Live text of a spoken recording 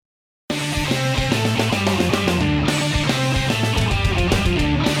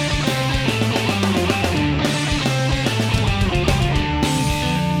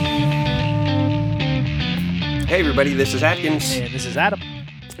everybody, this is Atkins, And this is Adam.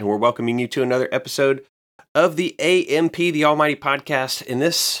 and we're welcoming you to another episode of the AMP, the Almighty Podcast. And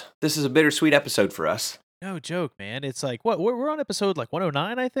this is a bittersweet episode for us. No joke, man. It's like, what? We're on episode like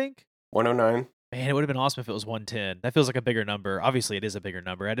 109, I think. 109. Man, it would have been awesome if it was 110. That feels like a bigger number. Obviously, it is a bigger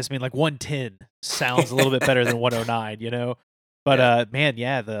number. I just mean like 110 sounds a little bit better than 109, you know? But man,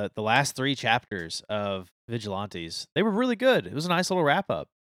 yeah, the last 3 chapters of Vigilantes, they were really good. It was a nice little wrap up.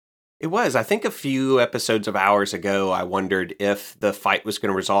 It was. I think a few episodes of ours ago, I wondered if the fight was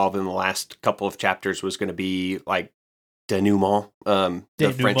going to resolve in the last couple of chapters was going to be like denouement,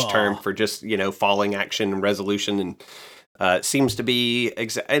 the French term for just, falling action and resolution. And it seems to be,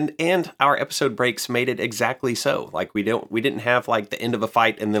 and our episode breaks made it exactly so. Like we didn't have like the end of a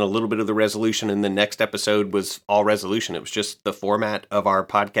fight and then a little bit of the resolution and the next episode was all resolution. It was just the format of our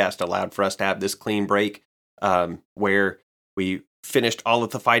podcast allowed for us to have this clean break where we finished all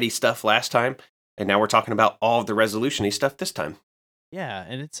of the fighty stuff last time, and now we're talking about all of the resolution-y stuff this time. Yeah,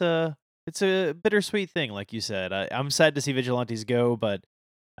 and it's a bittersweet thing, like you said. I'm sad to see Vigilantes go, but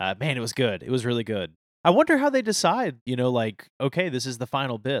man, it was good. It was really good. I wonder how they decide, like, okay, this is the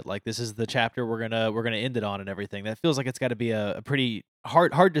final bit. Like, this is the chapter we're gonna end it on and everything. That feels like it's got to be a pretty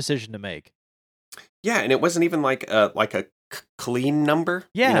hard decision to make. Yeah, and it wasn't even like a clean number.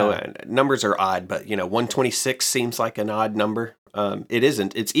 Yeah. Numbers are odd, but 126 seems like an odd number. It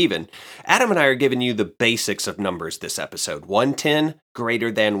isn't. It's even. Adam and I are giving you the basics of numbers this episode. 110 greater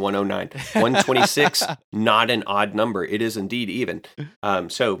than 109. 126 not an odd number. It is indeed even.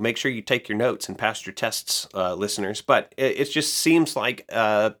 So make sure you take your notes and pass your tests, listeners. But it just seems like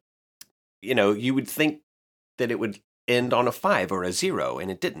you would think that it would end on a 5 or a 0,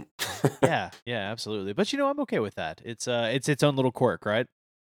 and it didn't. Yeah, absolutely. But I'm okay with that. It's its own little quirk, right?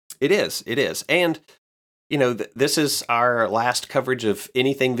 It is. And this is our last coverage of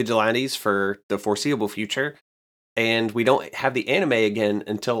anything Vigilantes for the foreseeable future, and we don't have the anime again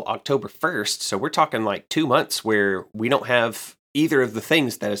until October 1st, so we're talking like 2 months where we don't have either of the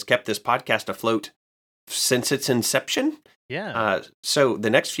things that has kept this podcast afloat since its inception. Yeah. So the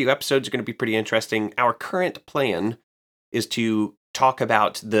next few episodes are going to be pretty interesting. Our current plan is to talk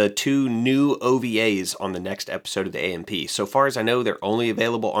about the 2 new OVAs on the next episode of the AMP. So far as I know, they're only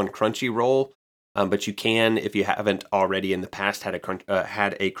available on Crunchyroll. But you can, if you haven't already in the past had a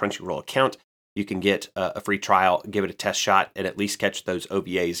Crunchyroll account, you can get a free trial, give it a test shot, and at least catch those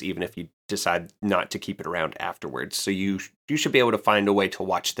OVAs, even if you decide not to keep it around afterwards. So you should be able to find a way to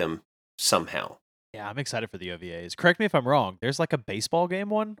watch them somehow. Yeah, I'm excited for the OVAs. Correct me if I'm wrong. There's like a baseball game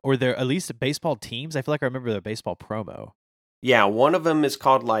one, or there at least baseball teams. I feel like I remember their baseball promo. Yeah, one of them is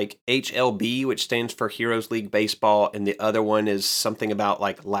called like HLB, which stands for Heroes League Baseball, and the other one is something about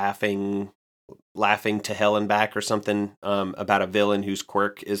like laughing to hell and back or something, about a villain whose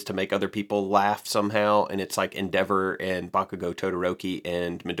quirk is to make other people laugh somehow, and it's like Endeavor and Bakugo Todoroki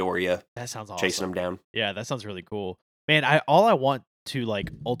and Midoriya. That sounds awesome. Chasing them down. Yeah, that sounds really cool. Man, I want to like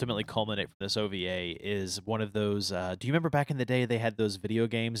ultimately culminate from this OVA is one of those, do you remember back in the day they had those video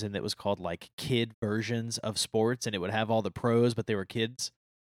games and it was called like kid versions of sports and it would have all the pros but they were kids?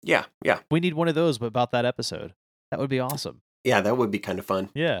 Yeah. We need one of those but about that episode. That would be awesome. Yeah, that would be kind of fun.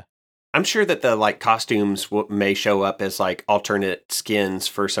 Yeah. I'm sure that the like costumes may show up as like alternate skins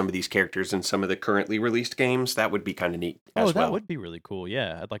for some of these characters in some of the currently released games. That would be kind of neat as well. That would be really cool.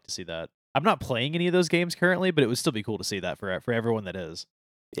 Yeah, I'd like to see that. I'm not playing any of those games currently, but it would still be cool to see that for everyone that is.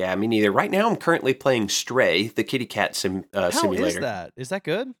 Yeah, me neither. Right now, I'm currently playing Stray, the kitty cat simulator. How is that? Is that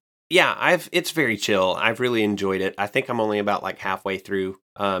good? Yeah, it's very chill. I've really enjoyed it. I think I'm only about like halfway through,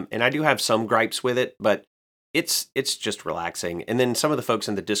 and I do have some gripes with it, but it's just relaxing. And then some of the folks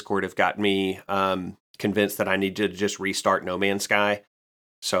in the Discord have got me convinced that I need to just restart No Man's Sky,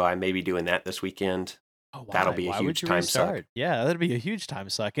 so I may be doing that this weekend. Oh, why? That'll be a huge time suck. Yeah, that'd be a huge time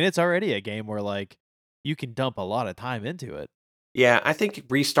suck. And it's already a game where like you can dump a lot of time into it. Yeah, I think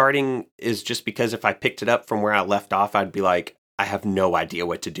restarting is just because if I picked it up from where I left off, I'd be like, I have no idea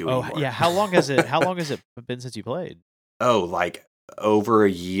what to do anymore. Yeah. How long has it been since you played? Oh, like over a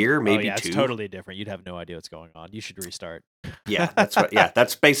year, maybe 2. It's totally different. You'd have no idea what's going on. You should restart. Yeah,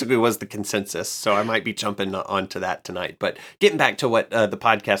 that's basically was the consensus. So I might be jumping onto that tonight. But getting back to what the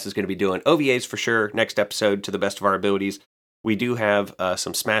podcast is going to be doing, OVAs for sure. Next episode, to the best of our abilities. We do have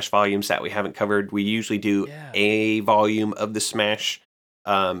some Smash volumes that we haven't covered. We usually do a volume of the Smash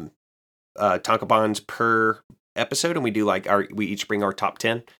tankobons per episode, and we do we each bring our top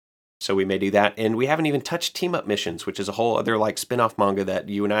 10. So we may do that. And we haven't even touched Team Up Missions, which is a whole other like spin-off manga that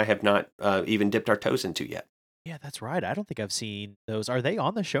you and I have not even dipped our toes into yet. Yeah, that's right. I don't think I've seen those. Are they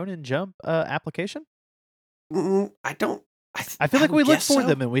on the Shonen Jump application? I don't I feel like we looked for so.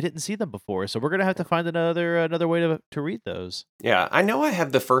 them and we didn't see them before, so we're gonna have to find another way to read those. Yeah, I know I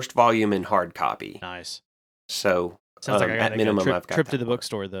have the first volume in hard copy. Nice. So Sounds like I got at minimum, I've got trip to that the one.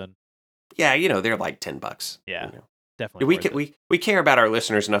 bookstore then. Yeah, they're like $10. Yeah, You know. definitely. We care about our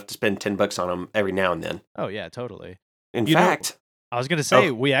listeners enough to spend $10 on them every now and then. Oh yeah, totally. In fact, I was gonna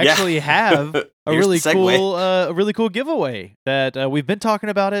say we yeah. actually have a Here's really the segue. cool giveaway that we've been talking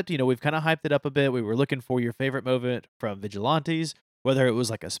about it. We've kind of hyped it up a bit. We were looking for your favorite moment from Vigilantes, whether it was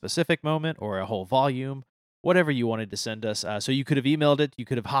like a specific moment or a whole volume, whatever you wanted to send us. So you could have emailed it, you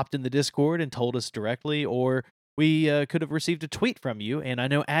could have hopped in the Discord and told us directly, or we could have received a tweet from you. And I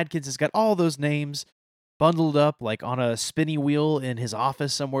know Adkins has got all those names bundled up like on a spinny wheel in his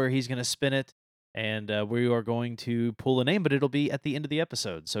office somewhere. He's going to spin it. And we are going to pull a name, but it'll be at the end of the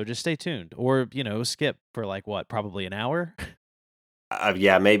episode. So just stay tuned, or skip for like probably an hour.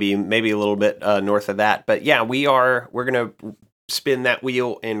 Yeah, maybe a little bit north of that. But yeah, we're gonna spin that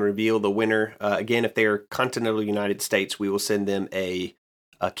wheel and reveal the winner. Again, if they're continental United States, we will send them a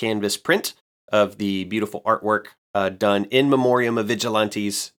canvas print of the beautiful artwork done in memoriam of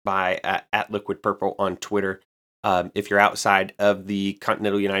Vigilantes by at Liquid Purple on Twitter. If you're outside of the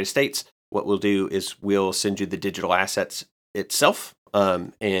continental United States, what we'll do is we'll send you the digital assets itself,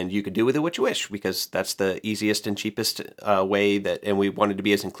 and you can do with it what you wish, because that's the easiest and cheapest way and we wanted to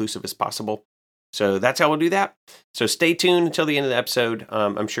be as inclusive as possible. So that's how we'll do that. So stay tuned until the end of the episode.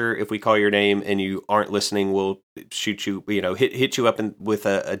 I'm sure if we call your name and you aren't listening, we'll shoot you, hit you up with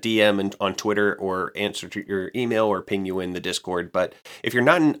a DM on Twitter, or answer to your email, or ping you in the Discord. But if you're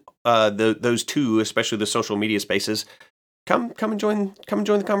not in those two, especially the social media spaces, Come and join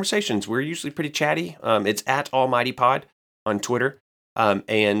the conversations. We're usually pretty chatty. It's at Almighty Pod on Twitter.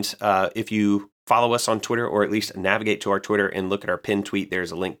 And if you follow us on Twitter, or at least navigate to our Twitter and look at our pinned tweet,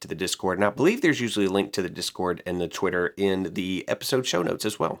 there's a link to the Discord. And I believe there's usually a link to the Discord and the Twitter in the episode show notes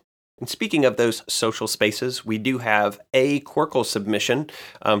as well. And speaking of those social spaces, we do have a Quirkle submission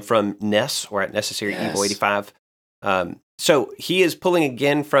from Ness, or at Necessary Evil 85. So he is pulling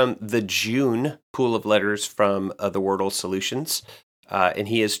again from the June pool of letters from the Wordle Solutions, and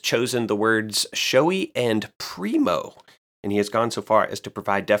he has chosen the words showy and primo, and he has gone so far as to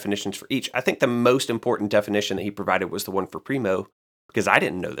provide definitions for each. I think the most important definition that he provided was the one for primo, because I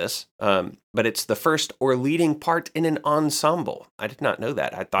didn't know this, but it's the first or leading part in an ensemble. I did not know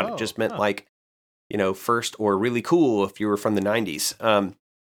that. I thought it just meant first or really cool if you were from the 90s.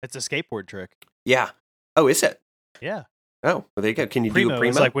 It's a skateboard trick. Yeah. Oh, is it? Yeah. Oh, well, there you go. Can you primo do a primo?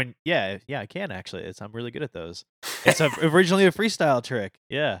 Is like when, yeah, I can actually. I'm really good at those. It's originally a freestyle trick.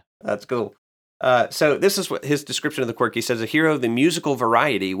 Yeah. That's cool. So this is what his description of the quirk. He says, a hero of the musical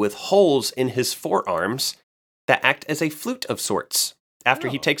variety with holes in his forearms that act as a flute of sorts. After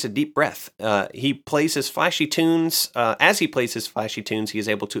he takes a deep breath, he plays his flashy tunes. As he plays his flashy tunes, he is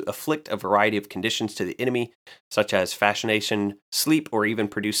able to afflict a variety of conditions to the enemy, such as fascination, sleep, or even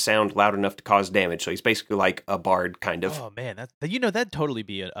produce sound loud enough to cause damage. So he's basically like a bard, kind of. Oh man, that'd totally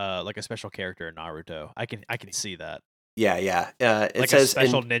be like a special character in Naruto. I can see that. Yeah. It like says a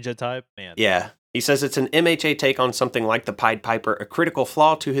special ninja type, man. Yeah. He says it's an MHA take on something like the Pied Piper. A critical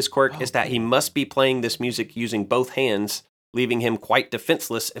flaw to his quirk is that he must be playing this music using both hands, leaving him quite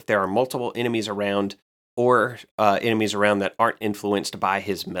defenseless if there are multiple enemies around, or enemies around that aren't influenced by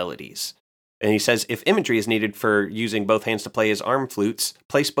his melodies. And he says, if imagery is needed for using both hands to play his arm flutes,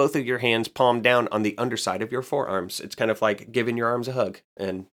 place both of your hands palm down on the underside of your forearms. It's kind of like giving your arms a hug,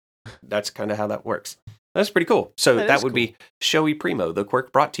 and that's kind of how that works. That's pretty cool. So that would be Showy Primo, the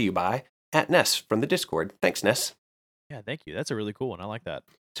quirk brought to you by @Ness from the Discord. Thanks, Ness. Yeah, thank you. That's a really cool one. I like that.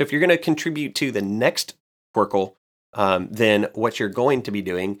 So if you're going to contribute to the next Quirkle, then what you're going to be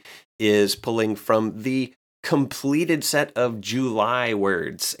doing is pulling from the completed set of July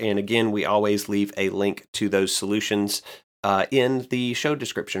words. And again, we always leave a link to those solutions in the show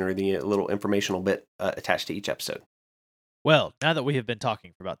description, or the little informational bit attached to each episode. Well, now that we have been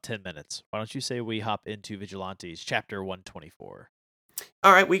talking for about 10 minutes, why don't you say we hop into Vigilantes, chapter 124?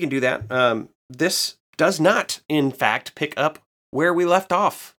 All right, we can do that. This does not, in fact, pick up where we left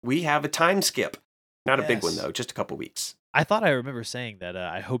off. We have a time skip. Not a big one, though, just a couple weeks. I thought I remember saying that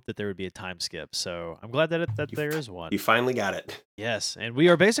I hope that there would be a time skip, so I'm glad that there is one. You finally got it. Yes, and we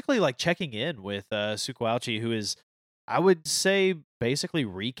are basically like checking in with Sukuauchi, who is, I would say, basically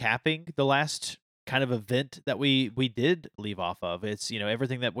recapping the last kind of event that we did leave off of. It's,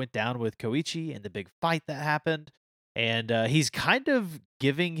 everything that went down with Koichi and the big fight that happened, and he's kind of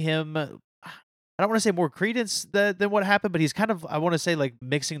giving him, I don't want to say more credence than what happened, but he's kind of, I want to say, like,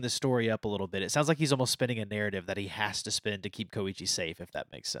 mixing the story up a little bit. It sounds like he's almost spinning a narrative that he has to spin to keep Koichi safe, if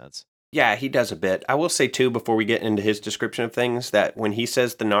that makes sense. Yeah, he does a bit. I will say, too, before we get into his description of things, that when he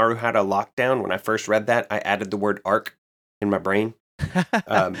says the Naru had a lockdown, when I first read that, I added the word arc in my brain. You've And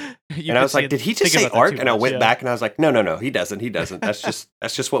I been was like, did he just say thinking about that arc? too And I much, went yeah. back and I was like, no, he doesn't. That's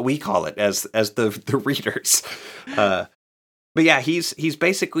just what we call it as the readers. But yeah, he's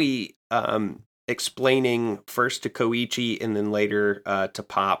basically explaining first to Koichi and then later to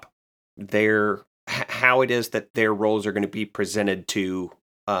Pop how it is that their roles are going to be presented to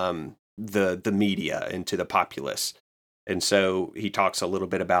the media and to the populace. And so he talks a little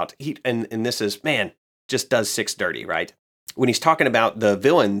bit about and this is, man, just does Six dirty, right? When he's talking about the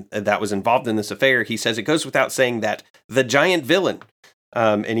villain that was involved in this affair, he says it goes without saying that the giant villain,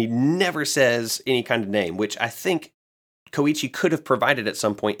 and he never says any kind of name, which I think Koichi could have provided at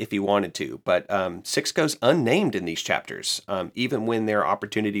some point if he wanted to, but Six goes unnamed in these chapters, even when there are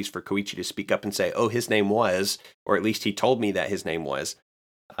opportunities for Koichi to speak up and say, oh, his name was, or at least he told me that his name was,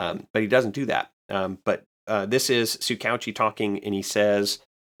 but he doesn't do that. But this is Tsukauchi talking, and he says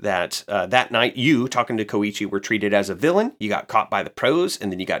that that night you, talking to Koichi, were treated as a villain. You got caught by the pros,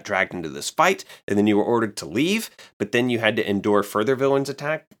 and then you got dragged into this fight, and then you were ordered to leave, but then you had to endure further villain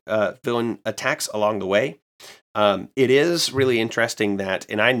attacks along the way. It is really interesting that,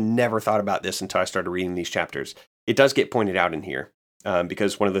 and I never thought about this until I started reading these chapters, it does get pointed out in here.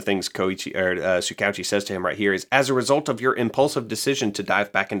 Because one of the things Tsukauchi says to him right here is, as a result of your impulsive decision to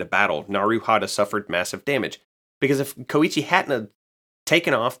dive back into battle, Naruhata suffered massive damage. Because if Koichi hadn't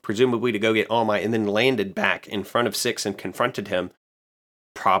taken off, presumably to go get All Might, and then landed back in front of Six and confronted him,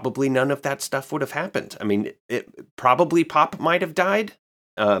 probably none of that stuff would have happened. I mean, probably Pop might have died,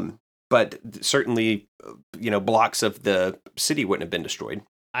 but certainly, blocks of the city wouldn't have been destroyed.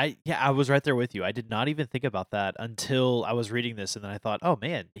 I was right there with you. I did not even think about that until I was reading this, and then I thought, oh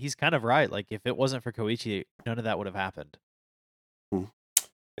man, he's kind of right. Like, if it wasn't for Koichi, none of that would have happened.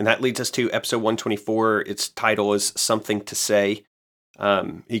 And that leads us to episode 124. Its title is Something to Say.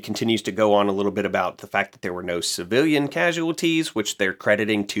 He continues to go on a little bit about the fact that there were no civilian casualties, which they're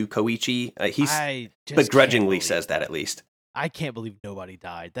crediting to Koichi. He begrudgingly says that, at least. I can't believe nobody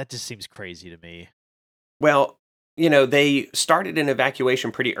died. That just seems crazy to me. Well, they started an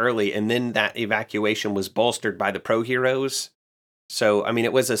evacuation pretty early, and then that evacuation was bolstered by the pro heroes. So, I mean,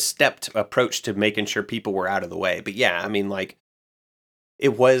 it was a stepped approach to making sure people were out of the way. But yeah, I mean, like,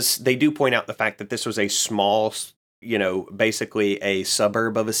 they do point out the fact that this was a small, basically a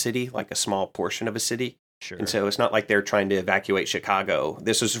suburb of a city, like a small portion of a city. Sure. And so it's not like they're trying to evacuate Chicago.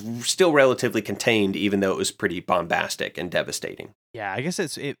 This was still relatively contained, even though it was pretty bombastic and devastating. Yeah, I guess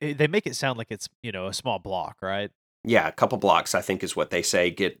they make it sound like it's, a small block, right? Yeah, a couple blocks, I think, is what they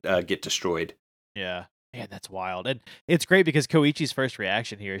say get destroyed. Yeah. Man, that's wild. And it's great because Koichi's first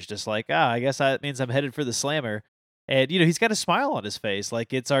reaction here is just like, I guess that means I'm headed for the slammer. And, he's got a smile on his face.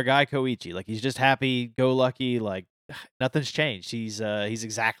 Like, it's our guy Koichi. Like, he's just happy, go lucky. Like, nothing's changed. He's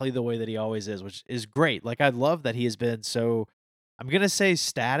exactly the way that he always is, which is great. Like, I love that he has been so, I'm going to say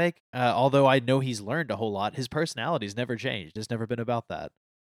static, although I know he's learned a whole lot. His personality's never changed. It's never been about that.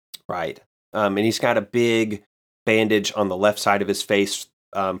 Right. And he's got a big bandage on the left side of his face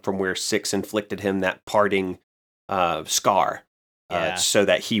from where Six inflicted him that parting scar, so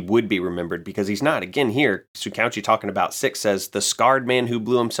that he would be remembered, because he's not. Again, here, Tsukauchi talking about Six says, the scarred man who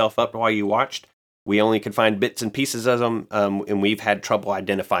blew himself up while you watched, we only could find bits and pieces of him, and we've had trouble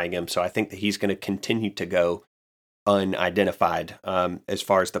identifying him. So I think that he's going to continue to go unidentified as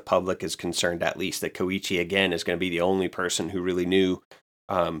far as the public is concerned, at least. That Koichi, again, is going to be the only person who really knew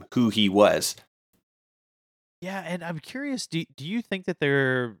who he was. Yeah, and I'm curious, do you think that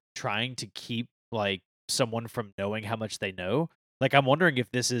they're trying to keep, like, someone from knowing how much they know? Like, I'm wondering if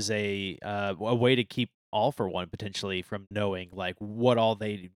this is a way to keep All For One potentially from knowing, like, what all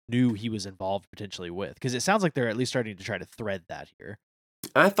they knew he was involved potentially with. Because it sounds like they're at least starting to try to thread that here.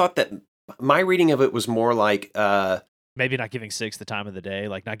 I thought that my reading of it was more like... maybe not giving Six the time of the day,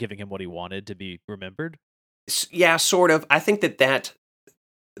 like, not giving him what he wanted to be remembered? Yeah, sort of. I think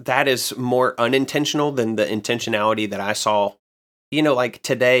that is more unintentional than the intentionality that I saw. Like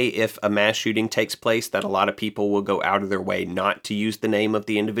today, if a mass shooting takes place, that a lot of people will go out of their way not to use the name of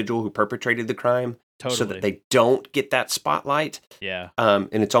the individual who perpetrated the crime. Totally. So that they don't get that spotlight. Yeah. And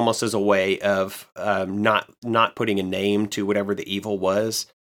it's almost as a way of not putting a name to whatever the evil was.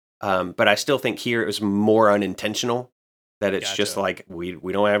 But I still think here it was more unintentional. That it's just like, we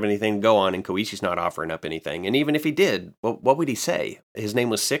don't have anything to go on, and Koichi's not offering up anything. And even if he did, what would he say? His name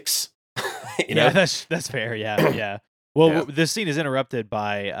was Six? Yeah, that's fair. Yeah, yeah. Well, this scene is interrupted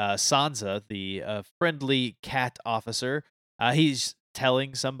by Sansa, the friendly cat officer. He's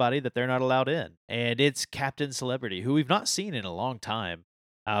telling somebody that they're not allowed in. And it's Captain Celebrity, who we've not seen in a long time.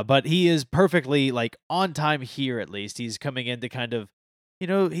 But he is perfectly like on time here. At least he's coming in to kind of,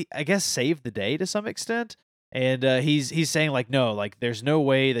 I guess save the day to some extent. And he's saying like, no, like there's no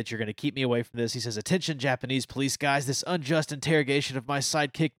way that you're going to keep me away from this. He says, "Attention, Japanese police guys, this unjust interrogation of my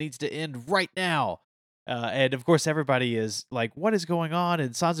sidekick needs to end right now." And of course, everybody is like, "What is going on?"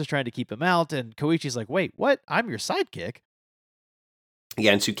 And Sansa's trying to keep him out, and Koichi's like, "Wait, what? I'm your sidekick."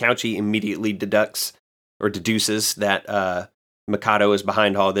 Yeah, and Tsukauchi immediately deduces that Mikado is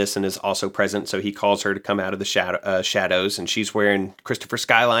behind all this and is also present, so he calls her to come out of the shadows, and she's wearing Christopher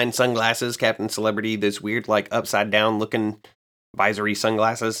Skyline sunglasses, Captain Celebrity, this weird, like, upside-down looking visory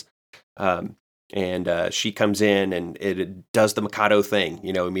sunglasses. And she comes in, and it does the Mikado thing,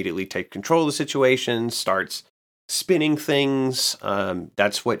 immediately take control of the situation, starts spinning things.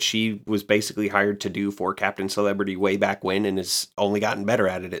 That's what she was basically hired to do for Captain Celebrity way back when, and has only gotten better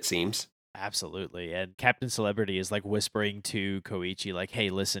at it seems. Absolutely. And Captain Celebrity is like whispering to Koichi, like, "Hey,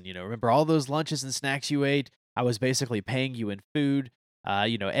 listen, remember all those lunches and snacks you ate? I was basically paying you in food.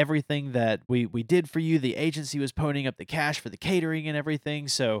 Everything that we did for you, the agency was ponying up the cash for the catering and everything.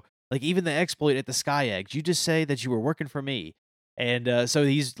 So, like, even the exploit at the Sky Eggs, you just say that you were working for me." And so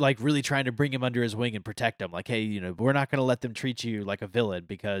he's like really trying to bring him under his wing and protect him. Like, "Hey, we're not going to let them treat you like a villain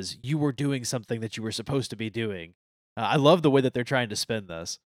because you were doing something that you were supposed to be doing." I love the way that they're trying to spin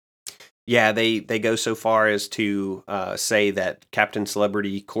this. Yeah, they go so far as to say that Captain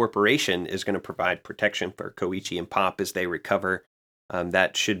Celebrity Corporation is going to provide protection for Koichi and Pop as they recover.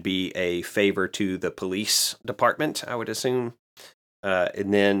 That should be a favor to the police department, I would assume.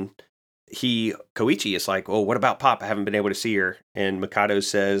 And then Koichi is like, "Well, what about Pop? I haven't been able to see her." And Mikado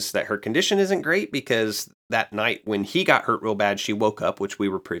says that her condition isn't great because that night when he got hurt real bad, she woke up, which we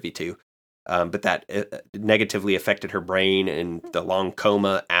were privy to. But that negatively affected her brain, and the long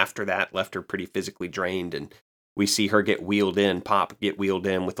coma after that left her pretty physically drained. And we see her Pop get wheeled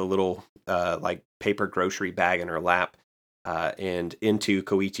in with a little like paper grocery bag in her lap and into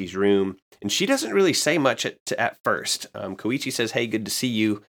Koichi's room. And she doesn't really say much at first. Koichi says, "Hey, good to see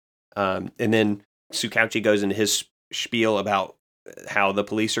you." And then Tsukauchi goes into his spiel about how the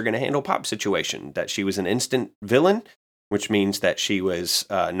police are going to handle Pop's situation, that she was an instant villain, which means that she was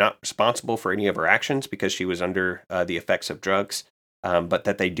not responsible for any of her actions because she was under the effects of drugs, but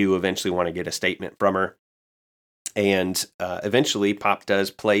that they do eventually want to get a statement from her. And eventually, Pop does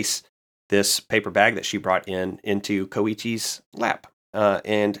place this paper bag that she brought into Koichi's lap.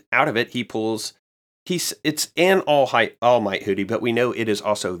 And out of it, he pulls, it's an All Might hoodie, but we know it is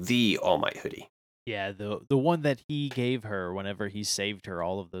also the All Might hoodie. Yeah, the one that he gave her whenever he saved her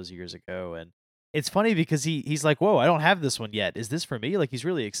all of those years ago. And it's funny because he's like, "Whoa, I don't have this one yet. Is this for me?" Like, he's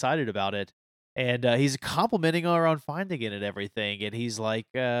really excited about it, and he's complimenting her on finding it and everything. And he's like,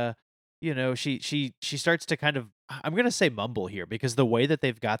 she starts to kind of, I'm gonna say mumble here because the way that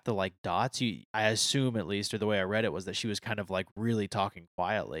they've got the like dots, I assume at least, or the way I read it was that she was kind of like really talking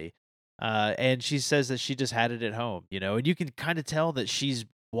quietly. And she says that she just had it at home, and you can kind of tell that she's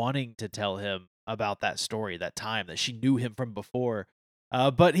wanting to tell him about that story, that time that she knew him from before.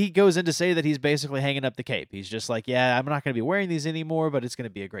 But he goes in to say that he's basically hanging up the cape. He's just like, "Yeah, I'm not going to be wearing these anymore, but it's going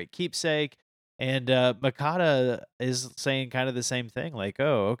to be a great keepsake." And Mikado is saying kind of the same thing, like,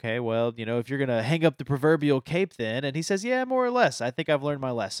 "Oh, okay, well, if you're going to hang up the proverbial cape then." And he says, "Yeah, more or less. I think I've learned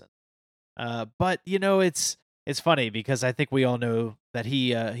my lesson." But it's funny because I think we all know that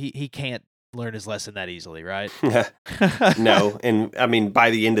he can't learn his lesson that easily, right? No, and I mean, by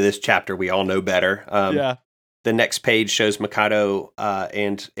the end of this chapter, we all know better. Yeah. The next page shows Mikado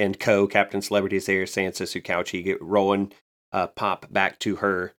and Captain Celebrity there, Sansa, Tsukauchi, get rolling Pop back to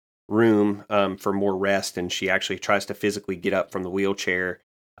her room for more rest, and she actually tries to physically get up from the wheelchair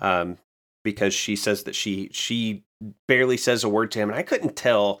because she says that she barely says a word to him, and I couldn't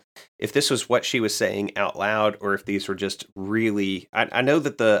tell if this was what she was saying out loud or if these were just really. I know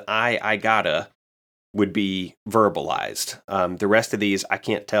that the I gotta would be verbalized. The rest of these, I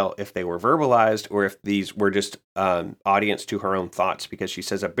can't tell if they were verbalized or if these were just audience to her own thoughts, because she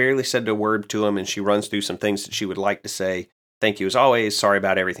says, "I barely said a word to him," and she runs through some things that she would like to say. "Thank you as always. Sorry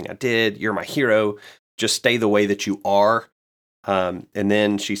about everything I did. You're my hero. Just stay the way that you are." And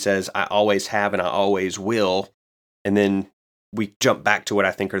then she says, "I always have and I always will." And then we jump back to what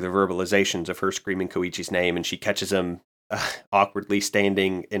I think are the verbalizations of her screaming Koichi's name, and she catches him awkwardly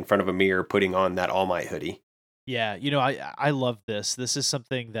standing in front of a mirror putting on that All Might hoodie. Yeah, I love this. This is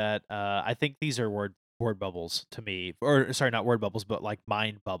something that I think these are word bubbles to me, or sorry, not word bubbles, but like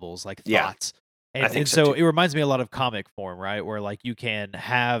mind bubbles, like thoughts. Yeah, and so it reminds me a lot of comic form, right? Where like you can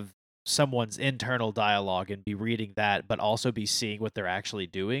have someone's internal dialogue and be reading that, but also be seeing what they're actually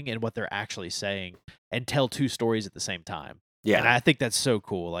doing and what they're actually saying, and tell two stories at the same time. And I think that's so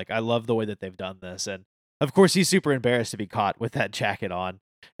cool. Like, I love the way that they've done this. And of course, he's super embarrassed to be caught with that jacket on.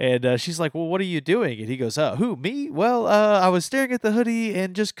 And she's like, well, what are you doing? And he goes, who, me? Well, I was staring at the hoodie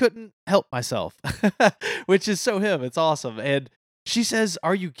and just couldn't help myself, which is so him. It's awesome. And she says,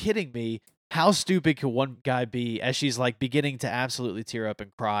 are you kidding me? How stupid can one guy be? As she's like beginning to absolutely tear up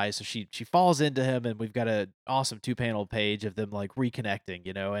and cry. So she falls into him, and we've got an awesome 2-panel page of them like reconnecting,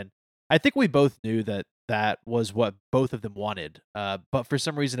 and I think we both knew that was what both of them wanted. But for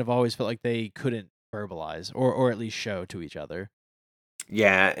some reason, I've always felt like they couldn't verbalize or at least show to each other.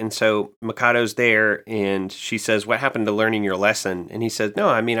 Yeah, and so Mikado's there, and she says, what happened to learning your lesson? And he says, no,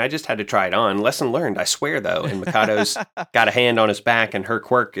 I mean, I just had to try it on. Lesson learned, I swear, though. And Mikado's got a hand on his back, and her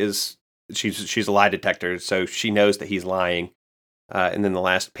quirk is, she's a lie detector, so she knows that he's lying. And then the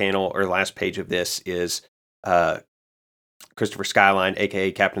last panel, or last page of this is Christopher Skyline,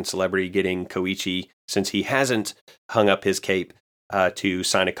 a.k.a. Captain Celebrity, getting Koichi, since he hasn't hung up his cape, to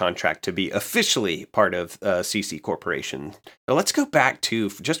sign a contract to be officially part of CC Corporation. Now let's go back to,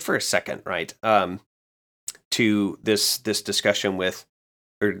 just for a second, right, to this discussion with,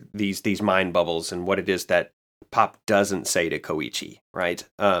 or these mind bubbles, and what it is that Pop doesn't say to Koichi, right?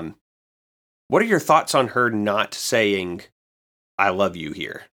 What are your thoughts on her not saying, I love you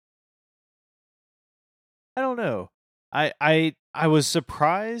here? I don't know. I was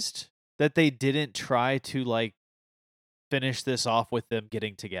surprised that they didn't try to like finish this off with them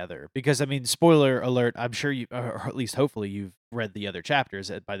getting together, because I mean, spoiler alert, I'm sure you, or at least hopefully you've read the other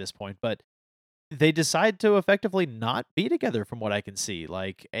chapters by this point, but they decide to effectively not be together from what I can see.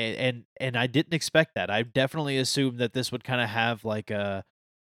 Like, and I didn't expect that. I definitely assumed that this would kind of have like a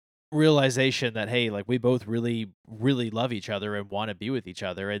realization that, hey, like we both really, really love each other and want to be with each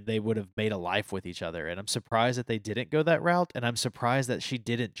other, and they would have made a life with each other. And I'm surprised that they didn't go that route, and I'm surprised that she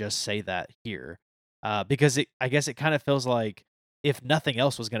didn't just say that here. Because I guess it kind of feels like if nothing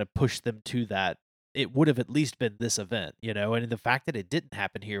else was going to push them to that, it would have at least been this event, And the fact that it didn't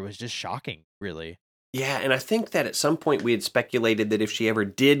happen here was just shocking, really. Yeah, and I think that at some point we had speculated that if she ever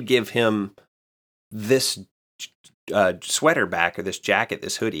did give him this sweater back, or this jacket,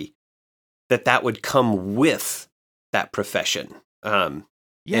 this hoodie, that would come with that profession. Yeah,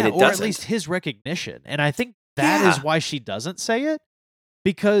 and it or doesn't. At least his recognition. And I think that is why she doesn't say it.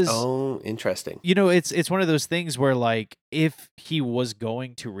 Because interesting. It's one of those things where, like, if he was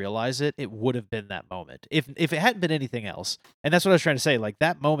going to realize it, it would have been that moment. If it hadn't been anything else, and that's what I was trying to say. Like,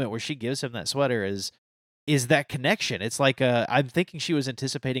 that moment where she gives him that sweater is that connection. It's like I'm thinking she was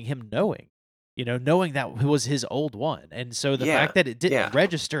anticipating him knowing that was his old one, and so the fact that it didn't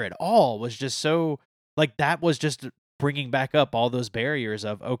register at all was just so, like, that was just bringing back up all those barriers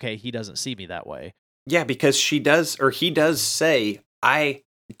of, okay, he doesn't see me that way. Yeah, because he does say, I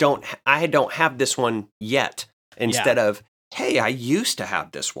don't have this one yet, instead of, hey, I used to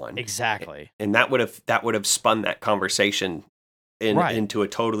have this one. Exactly. And that would have spun that conversation into a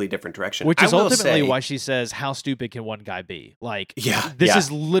totally different direction. Which is ultimately why she says, how stupid can one guy be? Like, this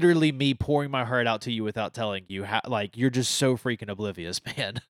is literally me pouring my heart out to you without telling you how, like, you're just so freaking oblivious,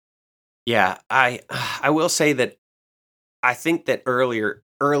 man. Yeah, I will say that I think that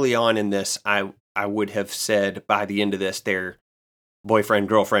early on in this, I would have said by the end of this, they're boyfriend,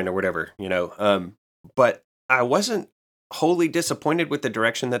 girlfriend, or whatever, but I wasn't wholly disappointed with the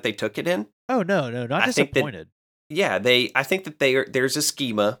direction that they took it in. Oh, no, not disappointed. I think that there's a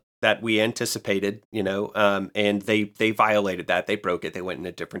schema that we anticipated, and they violated that. They broke it. They went in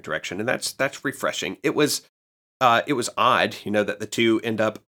a different direction, and that's refreshing. It was odd, that the two end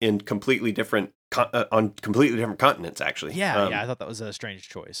up in completely different on completely different continents, actually. Yeah, I thought that was a strange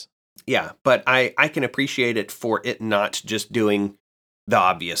choice. Yeah, but I can appreciate it for it not just doing the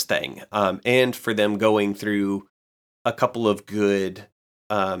obvious thing, and for them going through a couple of good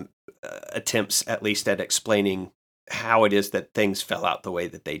attempts, at least, at explaining how it is that things fell out the way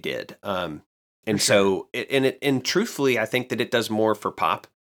that they did. And so, truthfully, I think that it does more for Pop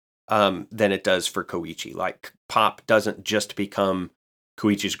than it does for Koichi. Like, Pop doesn't just become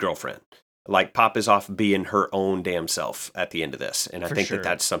Koichi's girlfriend. Like, Pop is off being her own damn self at the end of this, and I think that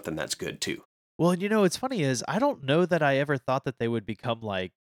that's something that's good too. Well, what's funny is I don't know that I ever thought that they would become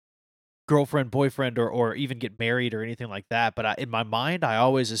like girlfriend, boyfriend, or even get married or anything like that. But in my mind, I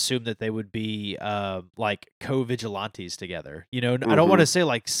always assumed that they would be like co-vigilantes together. I don't want to say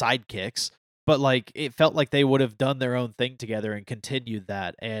like sidekicks, but like it felt like they would have done their own thing together and continued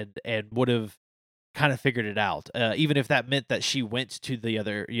that, and would have kind of figured it out. Even if that meant that she went to the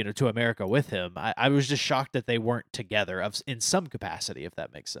other, to America with him. I was just shocked that they weren't together in some capacity, if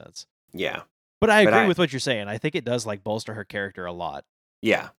that makes sense. Yeah. But I agree with what you're saying. I think it does like bolster her character a lot.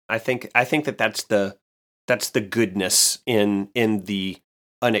 Yeah, I think that that's the the goodness in the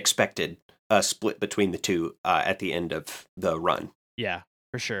unexpected split between the two at the end of the run. Yeah,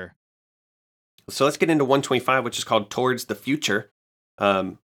 for sure. So let's get into 125, which is called Towards the Future,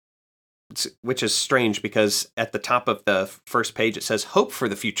 which is strange because at the top of the first page it says Hope for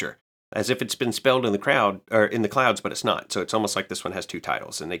the Future, as if it's been spelled in the crowd or in the clouds, but it's not. So it's almost like this one has two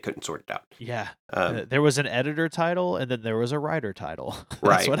titles and they couldn't sort it out. Yeah. There was an editor title and then there was a writer title. That's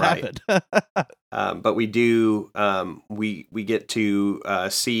Right, what right. happened. But we do we get to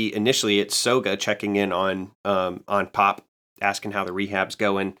see initially it's Soga checking in on Pop, asking how the rehab's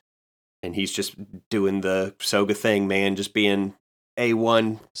going, and he's just doing the Soga thing, man, just being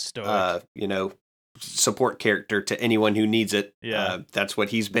A1 Stoic. support character to anyone who needs it. Yeah. That's what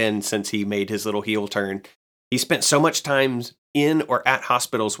he's been since he made his little heel turn. He spent so much time in or at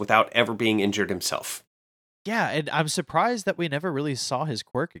hospitals without ever being injured himself. Yeah, and I'm surprised that we never really saw his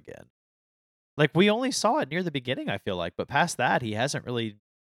quirk again. Like, we only saw it near the beginning, I feel like, but past that, he hasn't really,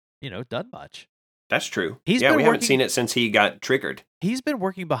 done much. That's true. We haven't seen it since he got triggered. He's been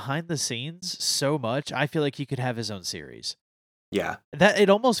working behind the scenes so much, I feel like he could have his own series. Yeah. That it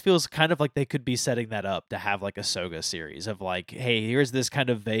almost feels kind of like they could be setting that up to have like a Soga series of like, hey, here's this kind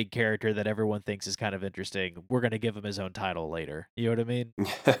of vague character that everyone thinks is kind of interesting. We're going to give him his own title later. You know what I mean?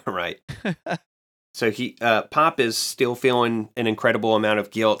 Right. So Pop is still feeling an incredible amount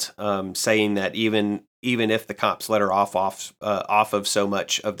of guilt, saying that even if the cops let her off of so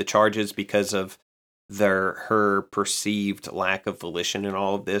much of the charges because of her perceived lack of volition in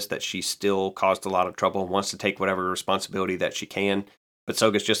all of this, that she still caused a lot of trouble and wants to take whatever responsibility that she can. But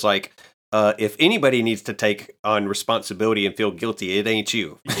Soga's just like, if anybody needs to take on responsibility and feel guilty, it ain't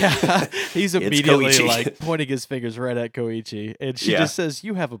you. Yeah, he's immediately like pointing his fingers right at Koichi, and she just says,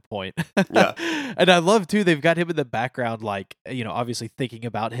 "You have a point." Yeah, and I love too. They've got him in the background, like obviously thinking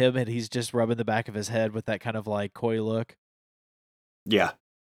about him, and he's just rubbing the back of his head with that kind of like coy look. Yeah.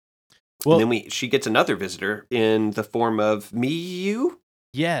 Well, and then she gets another visitor in the form of Miyu.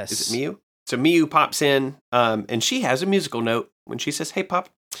 Yes, is it Miyu? So Miyu pops in, and she has a musical note when she says, "Hey, Pop."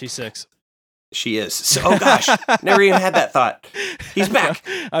 She's 6. She is. So, oh gosh, never even had that thought. He's back.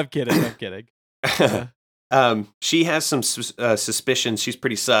 I'm kidding. She has some suspicions. She's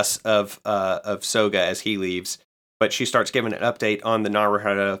pretty sus of Soga as he leaves, but she starts giving an update on the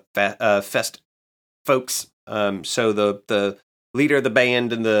Naruhara Fest folks. So the leader of the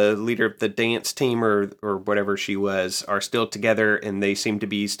band and the leader of the dance team or whatever she was are still together, and they seem to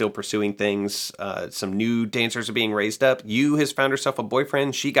be still pursuing things. Some new dancers are being raised up. Yu has found herself a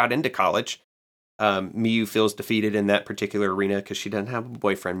boyfriend. She got into college. Miyu feels defeated in that particular arena because she doesn't have a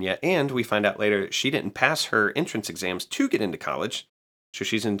boyfriend yet. And we find out later she didn't pass her entrance exams to get into college. So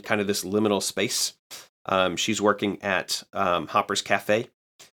she's in kind of this liminal space. She's working at Hopper's Cafe.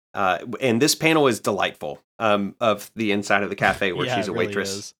 And this panel is delightful of the inside of the cafe where she's a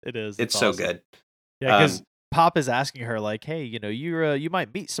waitress. Really is. It's so awesome. good. Yeah, because Pop is asking her like, "Hey, you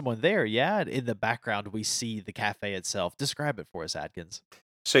might meet someone there." Yeah, and in the background we see the cafe itself. Describe it for us, Adkins.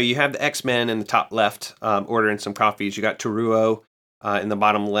 So you have the X-Men in the top left ordering some coffees. You got Teruo in the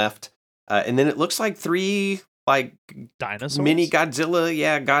bottom left, and then it looks like 3 like dinosaurs, mini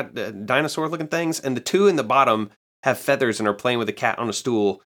Godzilla, dinosaur looking things, and the 2 in the bottom have feathers and are playing with a cat on a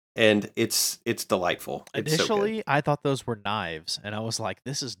stool. And it's delightful. It's Initially, so I thought those were knives, and I was like,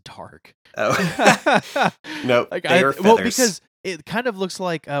 "This is dark." Oh, no, like, they are feathers. Well, because it kind of looks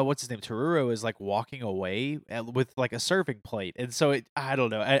like what's his name, Teruo is like walking away with like a serving plate, and so I don't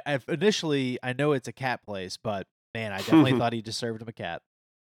know. Initially, I know it's a cat place, but man, I definitely thought he just served him a cat.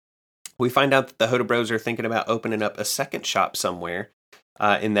 We find out that the Hoda Bros are thinking about opening up a second shop somewhere,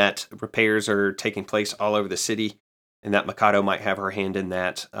 in that repairs are taking place all over the city. And that Mikado might have her hand in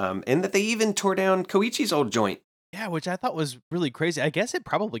that. And that they even tore down Koichi's old joint. Yeah, which I thought was really crazy. I guess it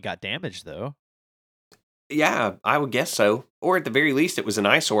probably got damaged, though. Yeah, I would guess so. Or at the very least, it was an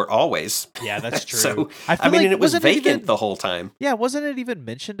eyesore always. Yeah, that's true. So, I mean, and it was vacant the whole time. Yeah, wasn't it even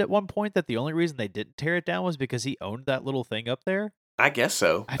mentioned at one point that the only reason they didn't tear it down was because he owned that little thing up there? I guess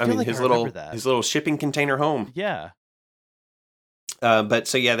so. I mean, like his little shipping container home. Yeah. But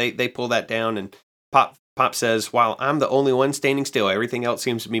so, yeah, they pull that down, and Pop says, "While I'm the only one standing still, everything else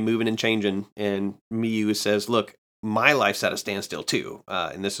seems to be moving and changing." And Miyu says, "Look, my life's at a standstill too."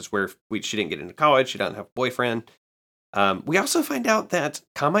 And this is where she didn't get into college. She doesn't have a boyfriend. We also find out that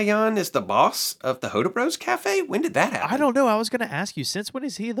Kamayan is the boss of the Hoda Bros Cafe. When did that happen? I don't know. I was going to ask you, since when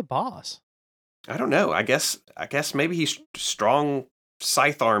is he the boss? I don't know. I guess maybe he strong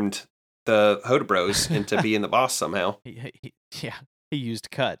scythe-armed the Hoda Bros into being the boss somehow. He used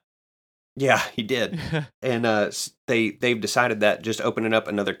cut. Yeah, he did. And they've decided that just opening up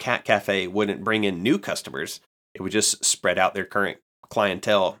another cat cafe wouldn't bring in new customers. It would just spread out their current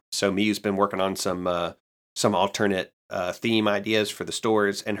clientele. So Miyu's been working on some alternate theme ideas for the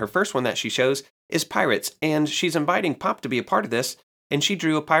stores, and her first one that she shows is pirates, and she's inviting Pop to be a part of this. And she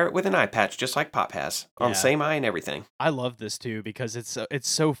drew a pirate with an eye patch, just like Pop has, on the same eye and everything. I love this too because it's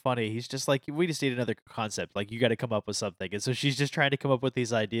so funny. He's just like, we just need another concept. Like, you got to come up with something. And so she's just trying to come up with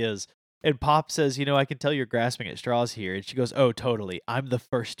these ideas. And Pop says, I can tell you're grasping at straws here. And she goes, oh, totally. I'm the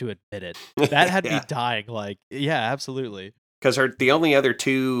first to admit it. That had me dying. Like, yeah, absolutely. Because the only other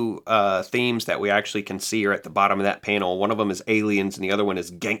two themes that we actually can see are at the bottom of that panel. One of them is aliens, and the other one is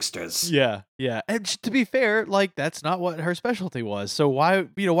gangsters. Yeah. And to be fair, like, that's not what her specialty was. So why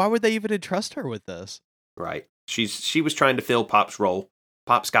would they even entrust her with this? Right. She was trying to fill Pop's role.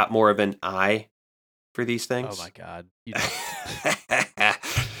 Pop's got more of an eye for these things. Oh my God.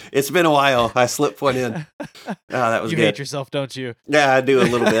 It's been a while. I slipped one in. Oh, that was good. You hate yourself, don't you? Yeah, I do a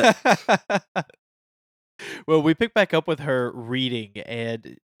little bit. Well, we pick back up with her reading,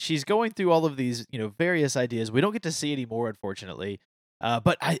 and she's going through all of these, various ideas. We don't get to see any more, unfortunately.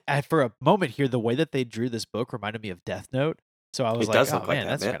 But I, for a moment here, the way that they drew this book reminded me of Death Note. So I was oh man,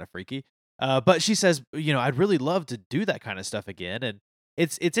 that's kind of freaky. But she says, I'd really love to do that kind of stuff again. And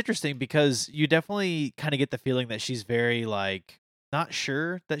it's interesting because you definitely kind of get the feeling that she's very like not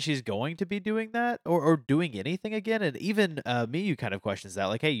sure that she's going to be doing that or doing anything again. And even Miyu kind of questions that,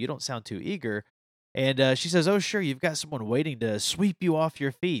 like, hey, you don't sound too eager. And she says, oh, sure, you've got someone waiting to sweep you off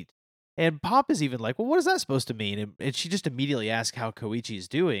your feet. And Pop is even like, well, what is that supposed to mean? And she just immediately asks how Koichi is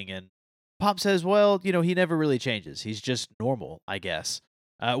doing. And Pop says, well, he never really changes. He's just normal, I guess.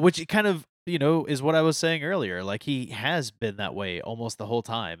 Which kind of, is what I was saying earlier. Like, he has been that way almost the whole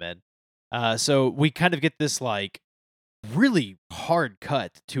time. And so we kind of get this, like, really hard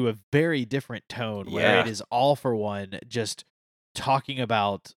cut to a very different tone where it is all for one just talking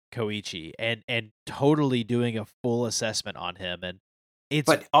about Koichi and totally doing a full assessment on him, and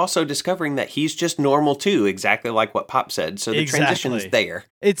but also discovering that he's just normal too, exactly like what Pop said. So the transition's there.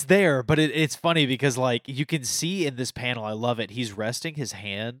 It's there, but it's funny because like you can see in this panel, I love it. He's resting his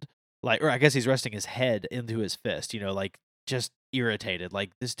hand, or I guess he's resting his head into his fist. Like just irritated.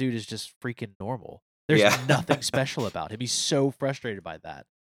 Like this dude is just freaking normal. There's nothing special about him. He's so frustrated by that.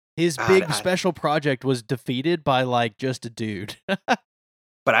 His big special project was defeated by like just a dude.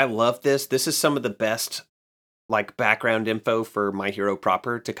 But I love this. This is some of the best like background info for My Hero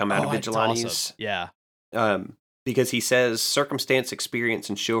proper to come out of Vigilantes. Awesome. Yeah. Because he says circumstance, experience,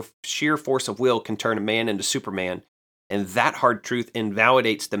 and sheer force of will can turn a man into Superman. And that hard truth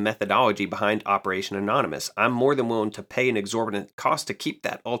invalidates the methodology behind Operation Anonymous. I'm more than willing to pay an exorbitant cost to keep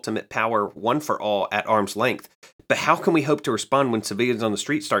that ultimate power one for all at arm's length. But how can we hope to respond when civilians on the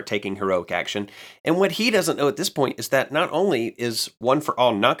street start taking heroic action? And what he doesn't know at this point is that not only is one for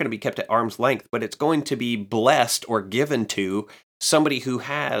all not going to be kept at arm's length, but it's going to be blessed or given to somebody who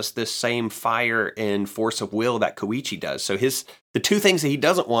has this same fire and force of will that Koichi does. So the two things that he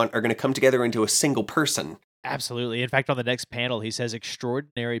doesn't want are going to come together into a single person. Absolutely. In fact, on the next panel, he says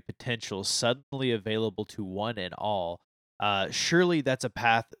extraordinary potential suddenly available to one and all. Surely that's a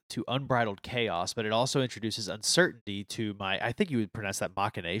path to unbridled chaos, but it also introduces uncertainty to I think you would pronounce that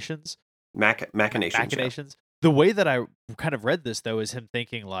machinations. Machinations. The way that I kind of read this, though, is him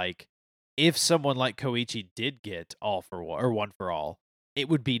thinking like, if someone like Koichi did get all for one or one for all, it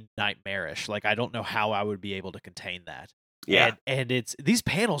would be nightmarish. Like, I don't know how I would be able to contain that. Yeah. And it's these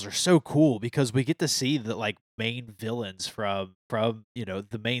panels are so cool because we get to see the like main villains from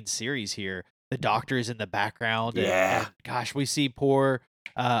the main series here. The Doctor is in the background. And gosh, we see poor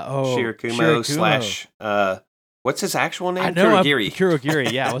Shirakumo slash what's his actual name? I know, Kurogiri.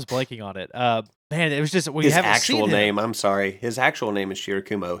 Kurogiri, yeah, I was blanking on it. Man, it was just his actual name. I'm sorry, his actual name is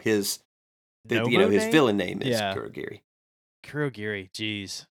Shirakumo. His villain name is Kurogiri. Kurogiri,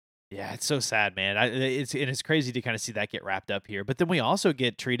 jeez. Yeah, it's so sad, man. It's crazy to kind of see that get wrapped up here. But then we also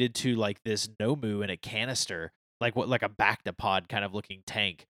get treated to like this Nomu in a canister, like a Bactapod kind of looking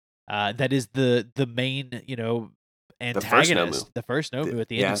tank. That is the main, antagonist, the first Nomu at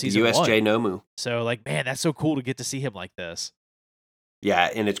the end of season 1. USJ Nomu. So like, man, that's so cool to get to see him like this. Yeah,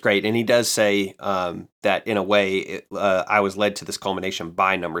 and it's great. And he does say that in a way, I was led to this culmination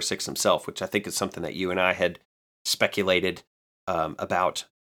by Number 6 himself, which I think is something that you and I had speculated about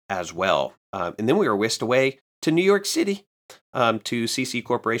as well. And then we were whisked away to New York City, to CC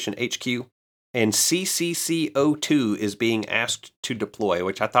Corporation HQ. And CCC02 is being asked to deploy,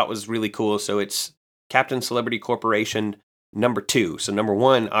 which I thought was really cool. So it's Captain Celebrity Corporation number 2. So number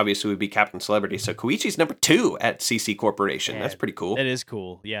 1 obviously would be Captain Celebrity. So Koichi's number 2 at CC Corporation. Man, that's pretty cool. That is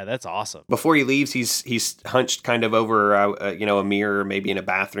cool. Yeah, that's awesome. Before he leaves, he's hunched kind of over a mirror, maybe in a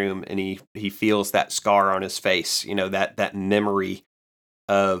bathroom, and he feels that scar on his face. That memory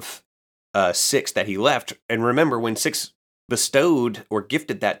of 6 that he left. And remember, when 6 bestowed or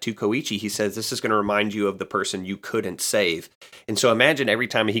gifted that to Koichi, he says, this is going to remind you of the person you couldn't save. And so imagine every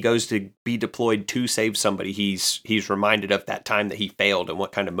time he goes to be deployed to save somebody, he's reminded of that time that he failed and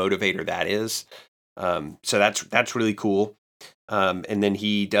what kind of motivator that is. So that's really cool. And then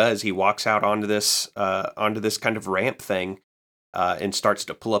he walks out onto this kind of ramp thing and starts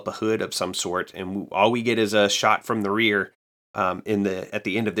to pull up a hood of some sort. And all we get is a shot from the rear at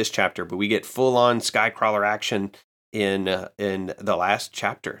the end of this chapter, but we get full on Skycrawler action in the last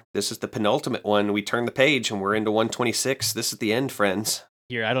chapter. This is the penultimate one. We turn the page and we're into 126. This is the end, friends.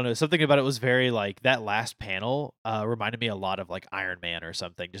 Here, I don't know. Something about it was very like that last panel reminded me a lot of like Iron Man or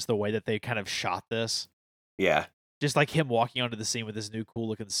something. Just the way that they kind of shot this. Yeah. Just like him walking onto the scene with his new cool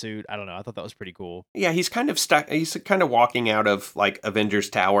looking suit. I don't know. I thought that was pretty cool. Yeah, he's kind of stuck. He's kind of walking out of like Avengers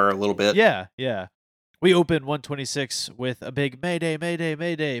Tower a little bit. Yeah, yeah. We open 126 with a big Mayday, Mayday,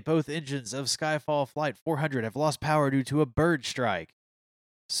 Mayday. Both engines of Skyfall Flight 400 have lost power due to a bird strike.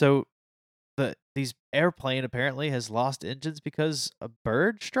 So these airplane apparently has lost engines because a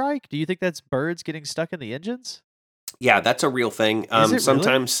bird strike? Do you think that's birds getting stuck in the engines? Yeah, that's a real thing. Is it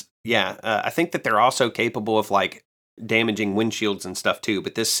Sometimes, really? Yeah. I think that they're also capable of like damaging windshields and stuff too,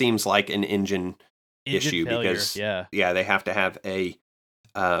 but this seems like an engine issue failure, because yeah, they have to have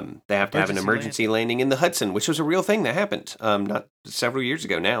an emergency landing in the Hudson, which was a real thing that happened not several years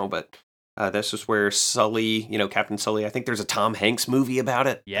ago now, but this is where Sully, Captain Sully, I think there's a Tom Hanks movie about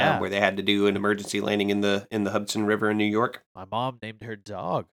it, where they had to do an emergency landing in the Hudson River in New York. My mom named her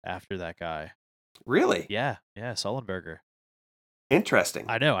dog after that guy. Really? Yeah, Sullenberger. Interesting.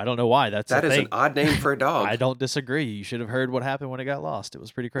 I know. I don't know why. That is an odd name for a dog. I don't disagree. You should have heard what happened when it got lost. It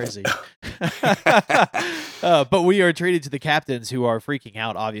was pretty crazy. But we are treated to the captains who are freaking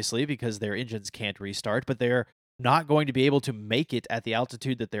out, obviously, because their engines can't restart, but they're not going to be able to make it at the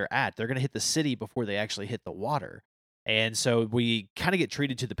altitude that they're at. They're going to hit the city before they actually hit the water. And so we kind of get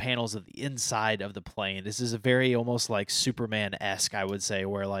treated to the panels of the inside of the plane. This is a very almost like Superman-esque, I would say,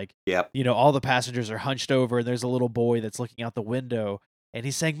 where like, all the passengers are hunched over and there's a little boy that's looking out the window and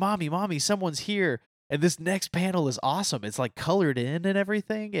he's saying, Mommy, someone's here. And this next panel is awesome. It's like colored in and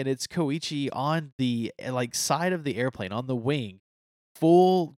everything. And it's Koichi on the like side of the airplane on the wing,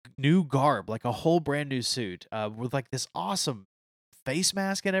 full new garb, like a whole brand new suit with like this awesome face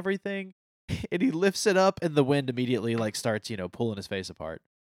mask and everything. And he lifts it up, and the wind immediately like starts, pulling his face apart.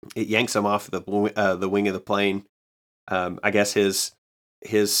 It yanks him off the wing of the plane. I guess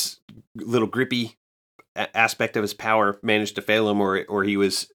his little grippy aspect of his power managed to fail him, or he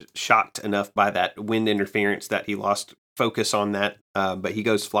was shocked enough by that wind interference that he lost focus on that. But he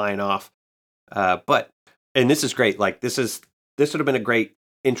goes flying off. And this is great. Like this would have been a great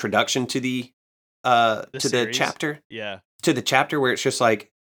introduction to the chapter. Yeah, to the chapter where it's just like,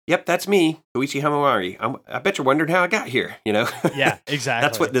 yep, that's me, Koichi Hamawari. I bet you're wondering how I got here, Yeah, exactly.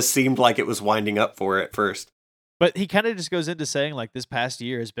 That's what this seemed like it was winding up for at first. But he kind of just goes into saying, like, this past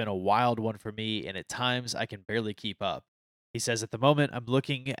year has been a wild one for me, and at times I can barely keep up. He says, at the moment, I'm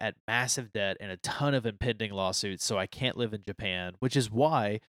looking at massive debt and a ton of impending lawsuits, so I can't live in Japan, which is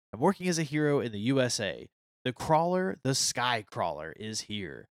why I'm working as a hero in the USA. The Sky Crawler is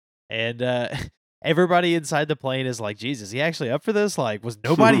here. And everybody inside the plane is like, Jesus, is he actually up for this? Like, was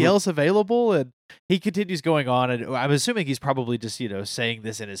nobody else available? And he continues going on, and I'm assuming he's probably just, saying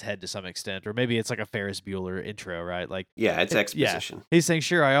this in his head to some extent, or maybe it's like a Ferris Bueller intro, right? Like, yeah, it's exposition. Yeah. He's saying,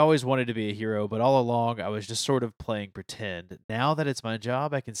 sure, I always wanted to be a hero, but all along I was just sort of playing pretend. Now that it's my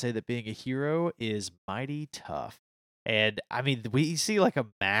job, I can say that being a hero is mighty tough. And I mean, we see like a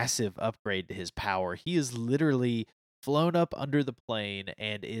massive upgrade to his power. He is literally flown up under the plane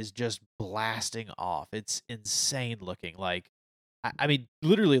and is just blasting off. It's insane looking. Like, I mean,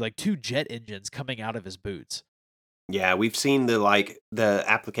 literally like 2 jet engines coming out of his boots. Yeah, we've seen the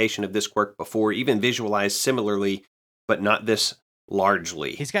application of this quirk before, even visualized similarly, but not this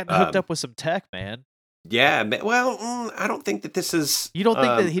largely. He's gotten hooked up with some tech, man. Yeah, well, I don't think that this is... You don't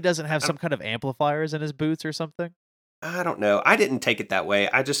think that he doesn't have some kind of amplifiers in his boots or something? I don't know. I didn't take it that way.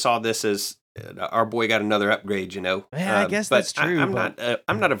 I just saw this as our boy got another upgrade, Man, I guess that's true. I'm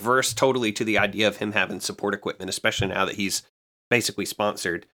not averse totally to the idea of him having support equipment, especially now that he's basically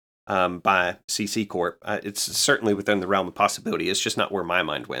sponsored by CC Corp. It's certainly within the realm of possibility. It's just not where my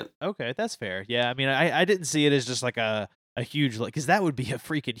mind went. Okay, that's fair. Yeah, I mean, I didn't see it as just like a huge, because that would be a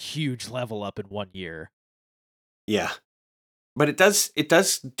freaking huge level up in 1 year. Yeah. But it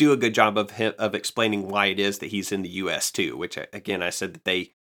does do a good job of explaining why it is that he's in the U.S. too. Which again, I said that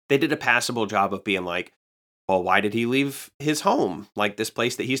they did a passable job of being like, well, why did he leave his home, like this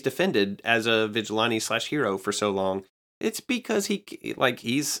place that he's defended as a vigilante/hero for so long? It's because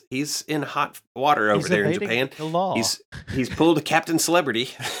he's in hot water over there in Japan. The law. He's pulled a Captain Celebrity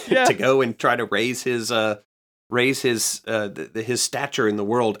to go and try to raise his stature in the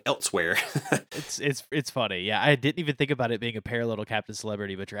world elsewhere. It's funny. Yeah, I didn't even think about it being a parallel to Captain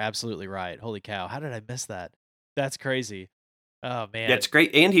Celebrity, but you're absolutely right. Holy cow, how did I miss that? That's crazy. Oh man, yeah, it's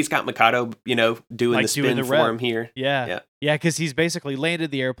great, and he's got Mikado, doing the spin for him here. Yeah, because he's basically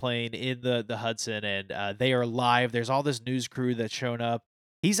landed the airplane in the Hudson, and they are live. There's all this news crew that's shown up.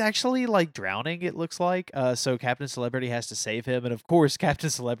 He's actually like drowning, it looks like. So Captain Celebrity has to save him, and of course,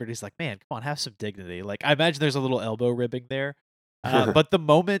 Captain Celebrity's like, "Man, come on, have some dignity." Like, I imagine there's a little elbow ribbing there. But the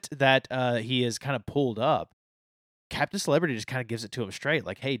moment that he is kind of pulled up, Captain Celebrity just kind of gives it to him straight,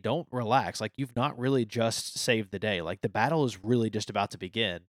 like, hey, don't relax. Like, you've not really just saved the day. Like, the battle is really just about to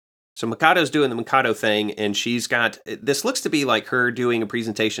begin. So Mikado's doing the Mikado thing, and she's got, this looks to be like her doing a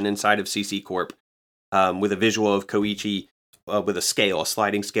presentation inside of CC Corp with a visual of Koichi with a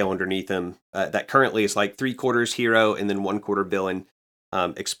sliding scale underneath him that currently is like 3/4 hero and then 1/4 villain,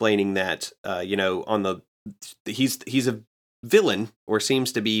 explaining that, he's a villain, or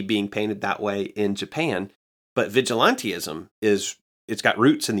seems to be being painted that way in Japan. But vigilantism it's got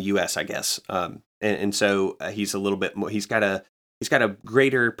roots in the U.S., I guess, and so he's a little bit more. He's got a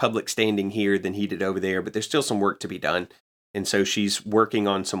greater public standing here than he did over there, but there's still some work to be done, and so she's working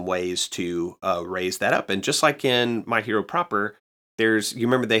on some ways to raise that up. And just like in My Hero Proper, you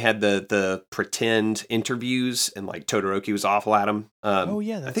remember they had the pretend interviews, and like Todoroki was awful at him. Oh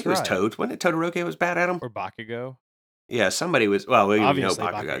yeah, that's I think it was Toad. Wasn't it Todoroki was bad at him? Or Bakugo? Yeah, somebody was. Well, we know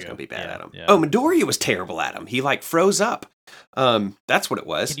Bakugo was going to be bad at him. Yeah. Oh, Midoriya was terrible at him. He like froze up. That's what it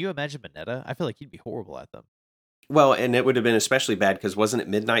was. Can you imagine Mineta? I feel like he'd be horrible at them. Well, and it would have been especially bad because wasn't it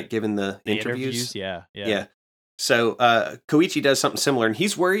Midnight giving the interviews? Yeah. So Koichi does something similar, and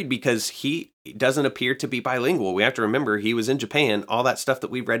he's worried because he doesn't appear to be bilingual. We have to remember he was in Japan. All that stuff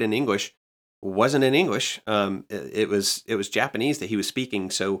that we read in English wasn't in English. It was Japanese that he was speaking.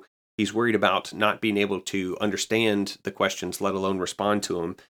 So he's worried about not being able to understand the questions, let alone respond to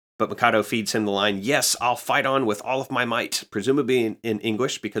them. But Mikado feeds him the line, "Yes, I'll fight on with all of my might," presumably in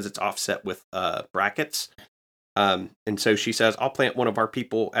English because it's offset with brackets. And so she says, "I'll plant one of our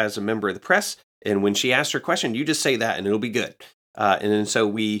people as a member of the press. And when she asks her question, you just say that and it'll be good." And then so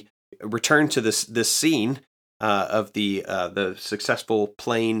we return to this scene of the successful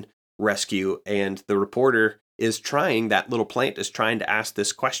plane rescue, and the reporter that little plant is trying to ask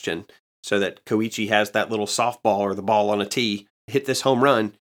this question so that Koichi has that little softball or the ball on a tee, hit this home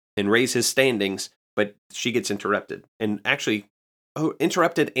run and raise his standings, but she gets interrupted. And actually,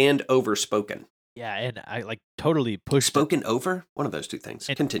 interrupted and overspoken. Yeah, and I like totally pushed... Spoken over? One of those two things.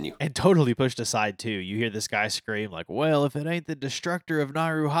 Continue. And totally pushed aside, too. You hear this guy scream like, "Well, if it ain't the destructor of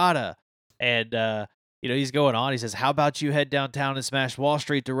Naruhata." And, he's going on. He says, "How about you head downtown and smash Wall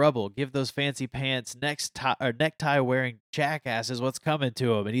Street to rubble? Give those fancy pants necktie-wearing jackasses what's coming to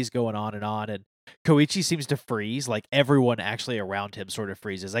them." And he's going on. And Koichi seems to freeze. Like, everyone actually around him sort of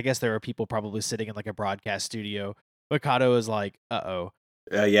freezes. I guess there are people probably sitting in, like, a broadcast studio. Mikado is like, uh-oh.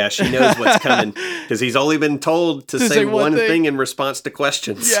 Yeah, she knows what's coming because he's only been told to say one thing in response to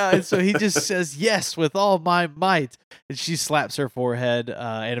questions. Yeah, and so he just says, "Yes, with all my might." And she slaps her forehead.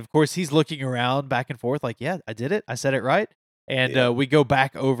 And of course, he's looking around back and forth like, "Yeah, I did it. I said it right." And we go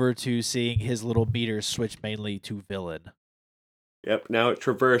back over to seeing his little meters switch mainly to villain. Yep, now it's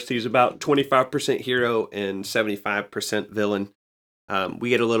reversed. He's about 25% hero and 75% villain. We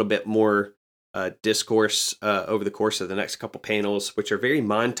get a little bit more discourse over the course of the next couple panels, which are very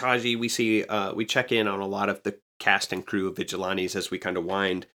montagey. We check in on a lot of the cast and crew of vigilantes as we kind of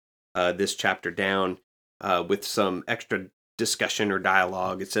wind this chapter down with some extra discussion or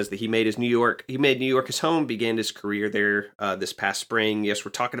dialogue. It says that he made New York his home, began his career there this past spring. Yes,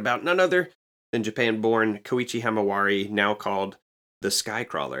 we're talking about none other than Japan-born Koichi Himawari, now called the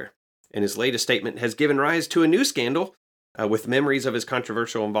Skycrawler. And his latest statement has given rise to a new scandal. With memories of his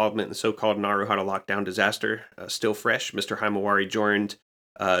controversial involvement in the so-called Naruhata lockdown disaster still fresh, Mr. Himawari joined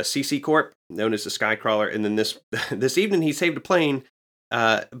CC Corp, known as the Skycrawler, and then this evening he saved a plane,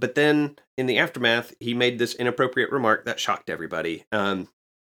 but then in the aftermath, he made this inappropriate remark that shocked everybody. And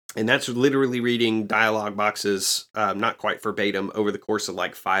that's literally reading dialogue boxes, not quite verbatim, over the course of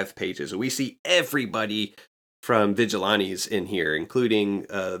like 5 pages. We see everybody from Vigilantes in here, including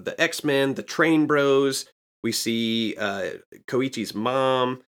the X-Men, the Train Bros. We see Koichi's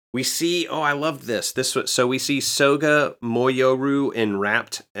mom. We see, I loved this. So we see Soga, Moyoru, and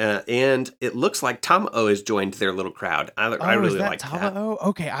Rapt, and it looks like Tamao has joined their little crowd. I really like that.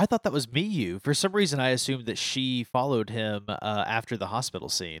 Okay, I thought that was Miyu. For some reason, I assumed that she followed him after the hospital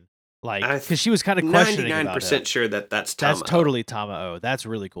scene. Like, because she was kind of questioning about him. 99% sure that's Tamao. That's totally Tamao. That's a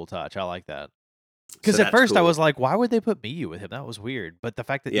really cool touch. I like that. Because at first I was like, why would they put Miyu with him? That was weird. But the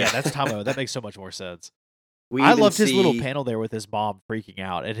fact that, that's Tamao, that makes so much more sense. I loved his little panel there with his mom freaking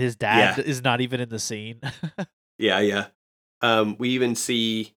out, and his dad is not even in the scene. Yeah. We even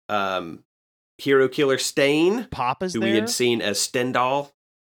see Hero Killer Stain. Pop is who there. We had seen as Stendhal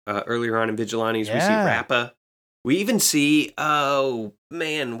earlier on in Vigilantes. We see Rappa. We even see,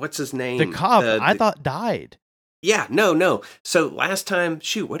 what's his name? The cop, I thought died. Yeah, no. So last time,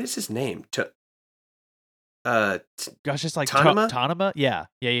 what is his name? Gosh, it's like Tanama? Tanama? Yeah.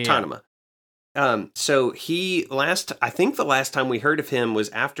 Tanama. So I think the last time we heard of him was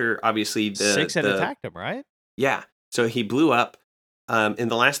after, obviously, Six had attacked him, right? Yeah. So he blew up. In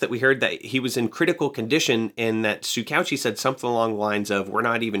the last that we heard, that he was in critical condition, and that Tsukauchi said something along the lines of, we're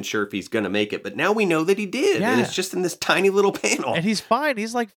not even sure if he's going to make it. But now we know that he did. Yeah. And it's just in this tiny little panel. And he's fine.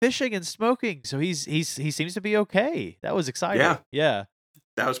 He's like fishing and smoking. So he seems to be okay. That was exciting. Yeah.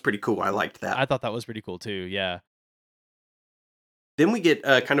 That was pretty cool. I liked that. I thought that was pretty cool too. Yeah. Then we get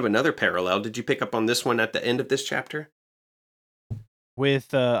kind of another parallel. Did you pick up on this one at the end of this chapter?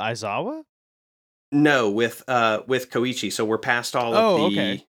 With Aizawa? No, with Koichi. So we're past all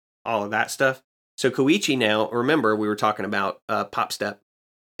of all of that stuff. So Koichi now, remember we were talking about Pop Step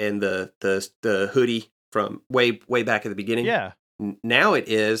and the hoodie from way back at the beginning. Yeah. Now it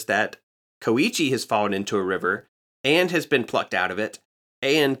is that Koichi has fallen into a river and has been plucked out of it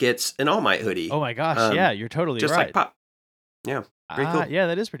and gets an All Might hoodie. Oh my gosh! Yeah, you're totally just right. Like Pop. Yeah. Pretty cool. Yeah,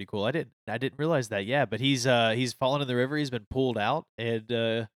 that is pretty cool. I didn't realize that. Yeah, but he's fallen in the river. He's been pulled out,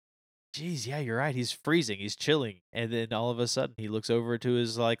 and geez, yeah, you're right. He's freezing. He's chilling, and then all of a sudden he looks over to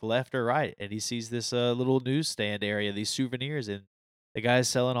his like left or right, and he sees this little newsstand area, these souvenirs, and the guy's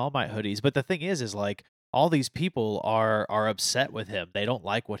selling All Might hoodies. But the thing is like all these people are upset with him. They don't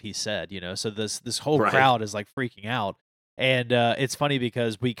like what he said, So this whole crowd is like freaking out. And it's funny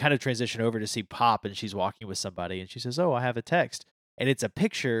because we kind of transition over to see Pop, and she's walking with somebody, and she says, "Oh, I have a text." And it's a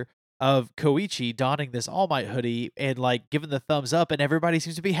picture of Koichi donning this All Might hoodie and like giving the thumbs up, and everybody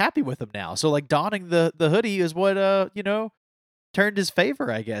seems to be happy with him now. So like donning the hoodie is what turned his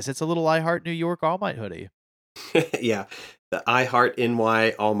favor, I guess. It's a little I Heart New York All Might hoodie. Yeah, the I Heart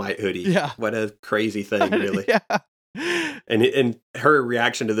NY All Might hoodie. Yeah, what a crazy thing, really. Yeah. And her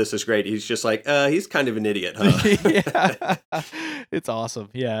reaction to this is great. He's just like, he's kind of an idiot, huh? Yeah, it's awesome.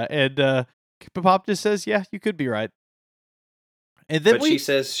 Yeah, and Pop just says, "Yeah, you could be right." And then she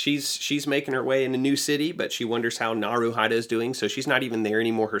says she's making her way in a new city, but she wonders how Naruhada is doing, so she's not even there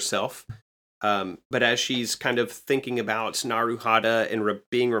anymore herself. But as she's kind of thinking about Naruhada and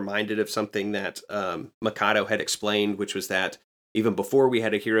being reminded of something that Mikado had explained, which was that even before we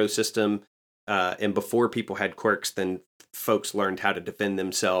had a hero system and before people had quirks, then folks learned how to defend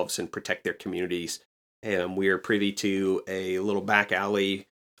themselves and protect their communities. And we are privy to a little back alley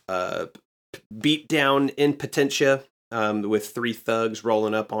beat down in Potentia. With three thugs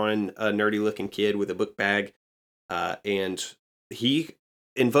rolling up on a nerdy-looking kid with a book bag, and he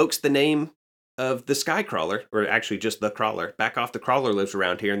invokes the name of the Skycrawler, or actually just the Crawler. Back off, the Crawler lives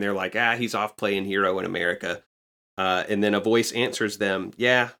around here, and they're like, he's off playing hero in America. And then a voice answers them,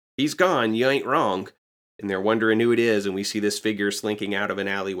 "Yeah, he's gone, you ain't wrong." And they're wondering who it is, and we see this figure slinking out of an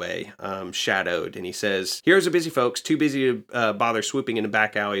alleyway, shadowed. And he says, "Heroes are busy folks, too busy to bother swooping into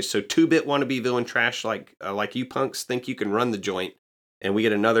back alleys. So 2-bit wannabe villain trash like you punks think you can run the joint." And we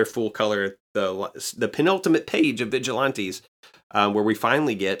get another full color, the penultimate page of Vigilantes, where we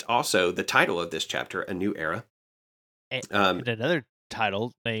finally get also the title of this chapter, A New Era. And another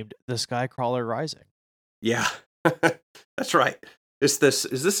title named The Skycrawler Rising. Yeah, that's right. Is this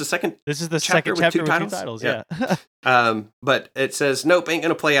the second? This is the second chapter with two titles. Yeah. But it says, "Nope, ain't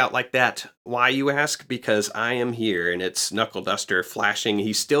gonna play out like that." Why, you ask? Because I am here, and it's Knuckle Duster flashing.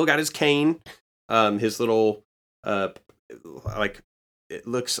 He's still got his cane, his little it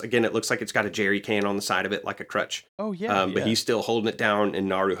looks like it's got a jerry can on the side of it, like a crutch. Oh yeah. But he's still holding it down in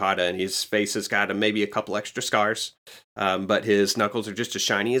Naruhada, and his face has got maybe a couple extra scars, but his knuckles are just as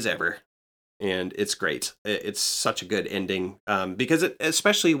shiny as ever. And it's great. It's such a good ending because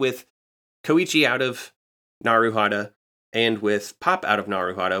especially with Koichi out of Naruhada and with Pop out of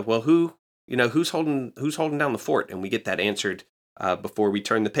Naruhada, well, who's holding down the fort? And we get that answered before we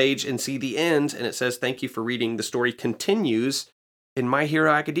turn the page and see the end. And it says, "Thank you for reading. The story continues in My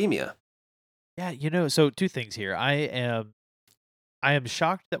Hero Academia." Yeah, so two things here. I am I am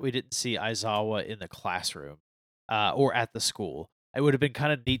shocked that we didn't see Aizawa in the classroom, or at the school. It would have been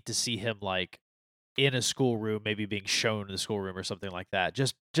kind of neat to see him like in a schoolroom, maybe being shown in the schoolroom or something like that.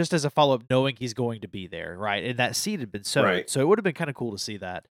 Just as a follow up, knowing he's going to be there, right? And that seed had been sowed, Right. so it would have been kind of cool to see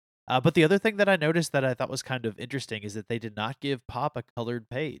that. But the other thing that I noticed that I thought was kind of interesting is that they did not give Pop a colored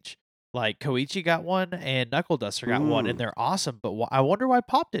page. Like Koichi got one and Knuckle Duster got one, and they're awesome. But I wonder why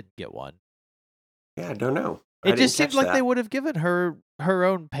Pop didn't get one. Yeah, I don't know. It just seemed like they would have given her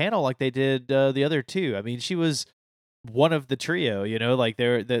own panel like they did the other two. I mean, she was one of the trio, you know, like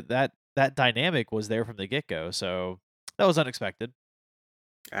that dynamic was there from the get go. So that was unexpected.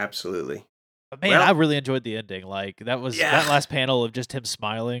 Absolutely. But man, I really enjoyed the ending. Like that last panel of just him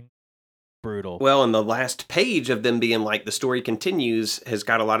smiling. Brutal. Well, and the last page of them being like the story continues has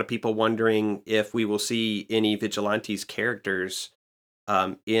got a lot of people wondering if we will see any Vigilantes characters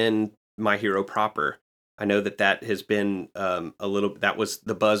in My Hero proper. I know that has been that was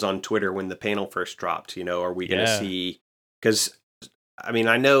the buzz on Twitter when the panel first dropped. You know, are we going to see? Because I mean,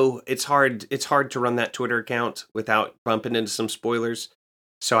 I know it's hard to run that Twitter account without bumping into some spoilers.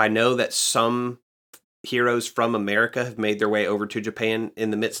 So I know that some heroes from America have made their way over to Japan in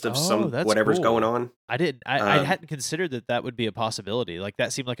the midst of whatever's going on. I hadn't considered that would be a possibility. Like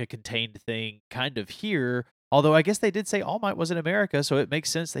that seemed like a contained thing kind of here. Although I guess they did say All Might was in America, so it makes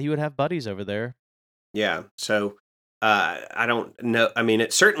sense that he would have buddies over there. Yeah. So I don't know. I mean,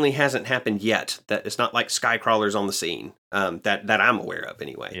 it certainly hasn't happened yet. That it's not like Skycrawler's on the scene that I'm aware of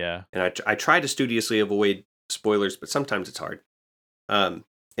anyway. Yeah. And I try to studiously avoid spoilers, but sometimes it's hard.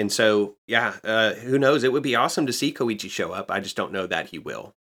 And so, who knows? It would be awesome to see Koichi show up. I just don't know that he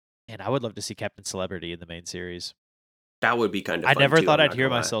will. And I would love to see Captain Celebrity in the main series. That would be kind of fun. I never thought I'd hear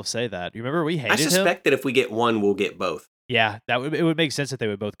myself say that. You remember we hated him? I suspect that if we get one, we'll get both. Yeah, it would make sense that they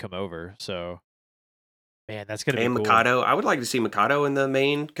would both come over. So, man, that's going to be cool. And Mikado. I would like to see Mikado in the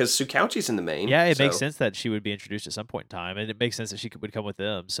main, because Tsukauchi's in the main. Yeah, it makes sense that she would be introduced at some point in time, and it makes sense that she would come with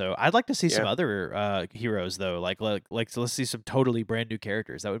them. So I'd like to see some other heroes, though. Like let's see some totally brand new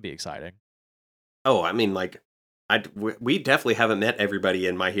characters. That would be exciting. Oh, I mean, like, we definitely haven't met everybody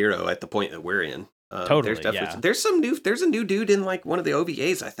in My Hero at the point that we're in. Totally, there's a new dude in like one of the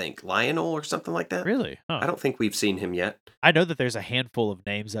OVAs, I think, Lionel or something like that. Really? Huh. I don't think we've seen him yet. I know that there's a handful of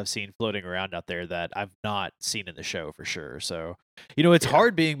names I've seen floating around out there that I've not seen in the show for sure. So, you know, it's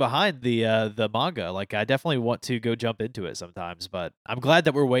hard being behind the manga. Like, I definitely want to go jump into it sometimes, but I'm glad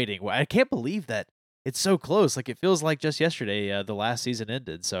that we're waiting. I can't believe that it's so close. Like, it feels like just yesterday the last season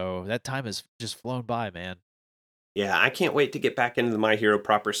ended. So that time has just flown by, man. Yeah, I can't wait to get back into the My Hero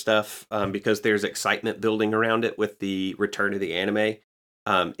proper stuff because there's excitement building around it with the return of the anime.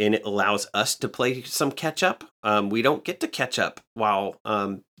 And it allows us to play some catch up. We don't get to catch up while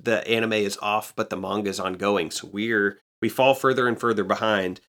the anime is off, but the manga is ongoing. So we fall further and further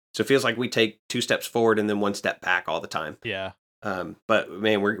behind. So it feels like we take 2 steps forward and then 1 step back all the time. Yeah. But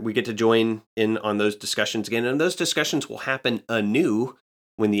man, we get to join in on those discussions again. And those discussions will happen anew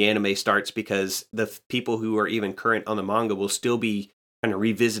when the anime starts, because the people who are even current on the manga will still be kind of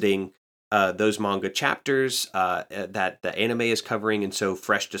revisiting those manga chapters that the anime is covering, and so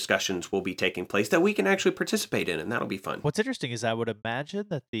fresh discussions will be taking place that we can actually participate in, and that'll be fun. What's interesting is I would imagine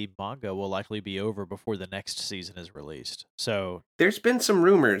that the manga will likely be over before the next season is released. So there's been some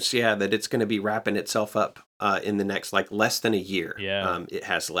rumors, that it's going to be wrapping itself up in the next less than a year. Yeah, it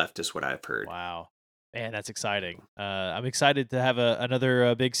has left, is what I've heard. Wow. Man, that's exciting. I'm excited to have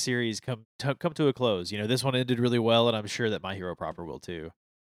another big series come to a close. You know, this one ended really well, and I'm sure that My Hero proper will too.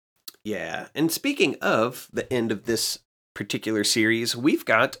 Yeah, and speaking of the end of this particular series, we've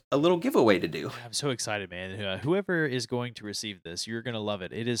got a little giveaway to do. I'm so excited, man. Whoever is going to receive this, you're going to love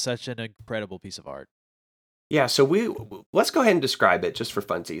it. It is such an incredible piece of art. Yeah, so let's go ahead and describe it just for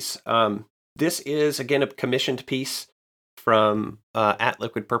funsies. This is, again, a commissioned piece from at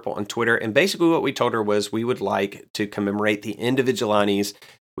Liquid Purple on Twitter, and basically what we told her was we would like to commemorate the end of Vigilantes.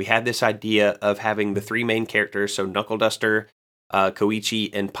 We had this idea of having the 3 main characters, so Knuckle Duster, Koichi,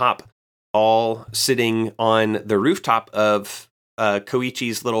 and Pop, all sitting on the rooftop of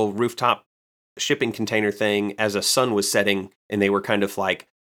Koichi's little rooftop shipping container thing as a sun was setting, and they were kind of like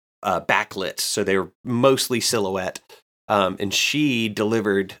backlit, so they were mostly silhouette, and she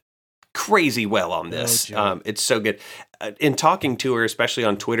delivered crazy well on this. It's so good. In talking to her, especially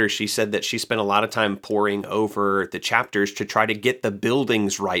on Twitter, she said that she spent a lot of time poring over the chapters to try to get the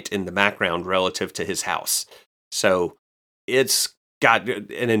buildings right in the background relative to his house. So it's got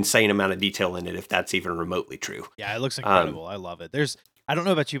an insane amount of detail in it, if that's even remotely true. Yeah, it looks incredible. I love it. I don't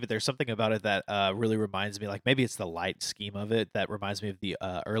know about you, but there's something about it that really reminds me, like maybe it's the light scheme of it that reminds me of the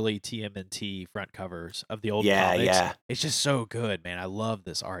early TMNT front covers of the old Yeah, comics. yeah. It's just so good, man. I love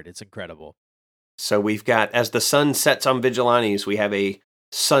this art. It's incredible. So we've got, as the sun sets on Vigilantes, we have a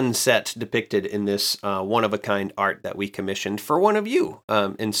sunset depicted in this one-of-a-kind art that we commissioned for one of you.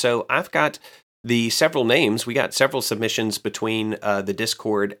 And so I've got the several names. We got several submissions between the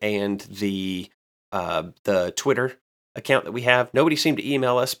Discord and the Twitter account that we have. Nobody seemed to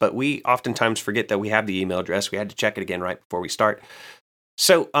email us, but we oftentimes forget that we have the email address. We had to check it again right before we start.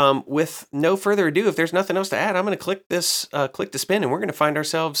 So with no further ado, if there's nothing else to add, I'm going to click the spin, and we're going to find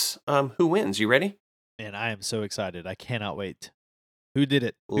ourselves who wins. You ready? And I am so excited. I cannot wait. Who did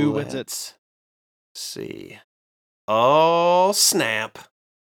it? Who wins it? Let's see. Oh, snap.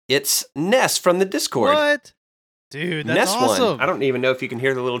 It's Ness from the Discord. What? Dude, that's Ness awesome. won. I don't even know if you can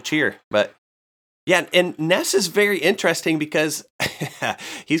hear the little cheer, but yeah, and Ness is very interesting because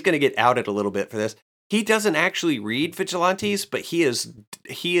he's going to get outed a little bit for this. He doesn't actually read Vigilantes, but he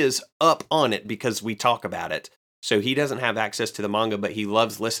is up on it because we talk about it. So he doesn't have access to the manga, but he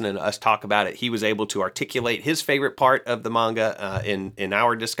loves listening to us talk about it. He was able to articulate his favorite part of the manga in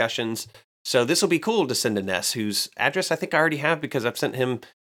our discussions. So this will be cool to send to Ness, whose address I think I already have because I've sent him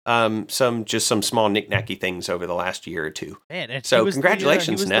some small knick-knacky things over the last year or two. Man, and so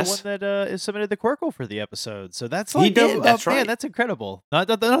congratulations, he was Ness. the one that submitted the Quirkle for the episode. So that's like, he did. That's right. Man, that's incredible. Not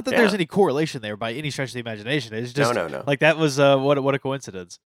that there's any correlation there by any stretch of the imagination. It's just no. Like that was what a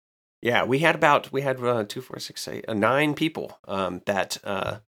coincidence. Yeah, we had 2, 4, 6, 8, 9 people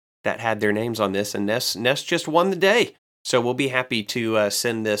that had their names on this, and Ness just won the day. So we'll be happy to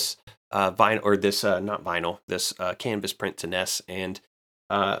send this this canvas print to Ness, and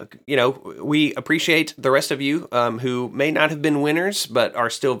we appreciate the rest of you who may not have been winners but are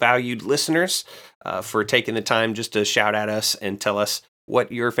still valued listeners for taking the time just to shout at us and tell us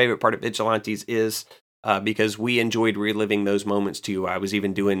what your favorite part of Vigilantes is. Because we enjoyed reliving those moments too. I was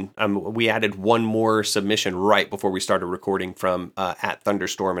even doing, we added one more submission right before we started recording from at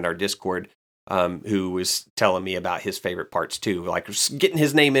Thunderstorm in our Discord, who was telling me about his favorite parts too, like getting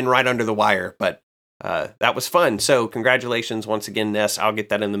his name in right under the wire. But that was fun. So congratulations once again, Ness. I'll get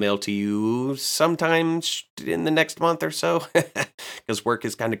that in the mail to you sometime in the next month or so, because work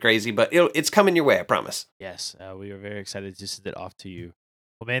is kind of crazy, but it's coming your way, I promise. Yes, we are very excited to send it off to you.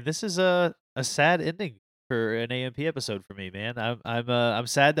 Well, man, this is a sad ending for an AMP episode for me, man. I'm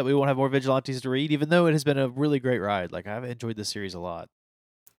sad that we won't have more Vigilantes to read, even though it has been a really great ride. Like, I've enjoyed this series a lot.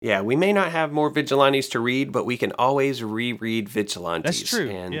 Yeah, we may not have more Vigilantes to read, but we can always reread Vigilantes. That's true.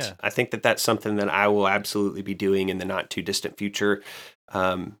 And yeah. I think that that's something that I will absolutely be doing in the not too distant future.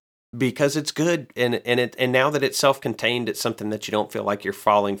 Because it's good, and now that it's self-contained, it's something that you don't feel like you're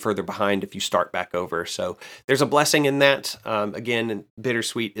falling further behind if you start back over. So there's a blessing in that. Again,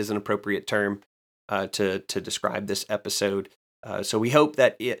 bittersweet is an appropriate term to describe this episode. So we hope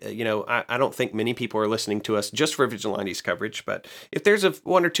that I don't think many people are listening to us just for Vigilantes coverage, but if there's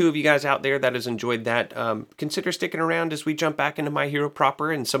one or two of you guys out there that has enjoyed that, consider sticking around as we jump back into My Hero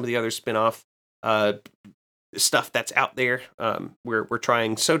proper and some of the other spin-off stuff that's out there. We're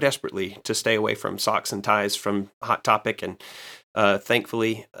trying so desperately to stay away from socks and ties from Hot Topic, and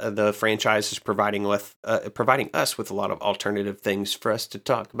thankfully the franchise is providing us with a lot of alternative things for us to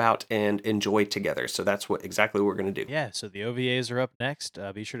talk about and enjoy together. So that's exactly what we're going to do. Yeah, so the OVAs are up next.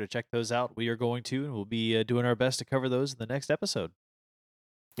 Be sure to check those out. We are going to, and we'll be doing our best to cover those in the next episode.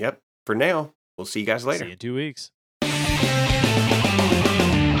 Yep. For now, we'll see you guys later. See you in 2 weeks.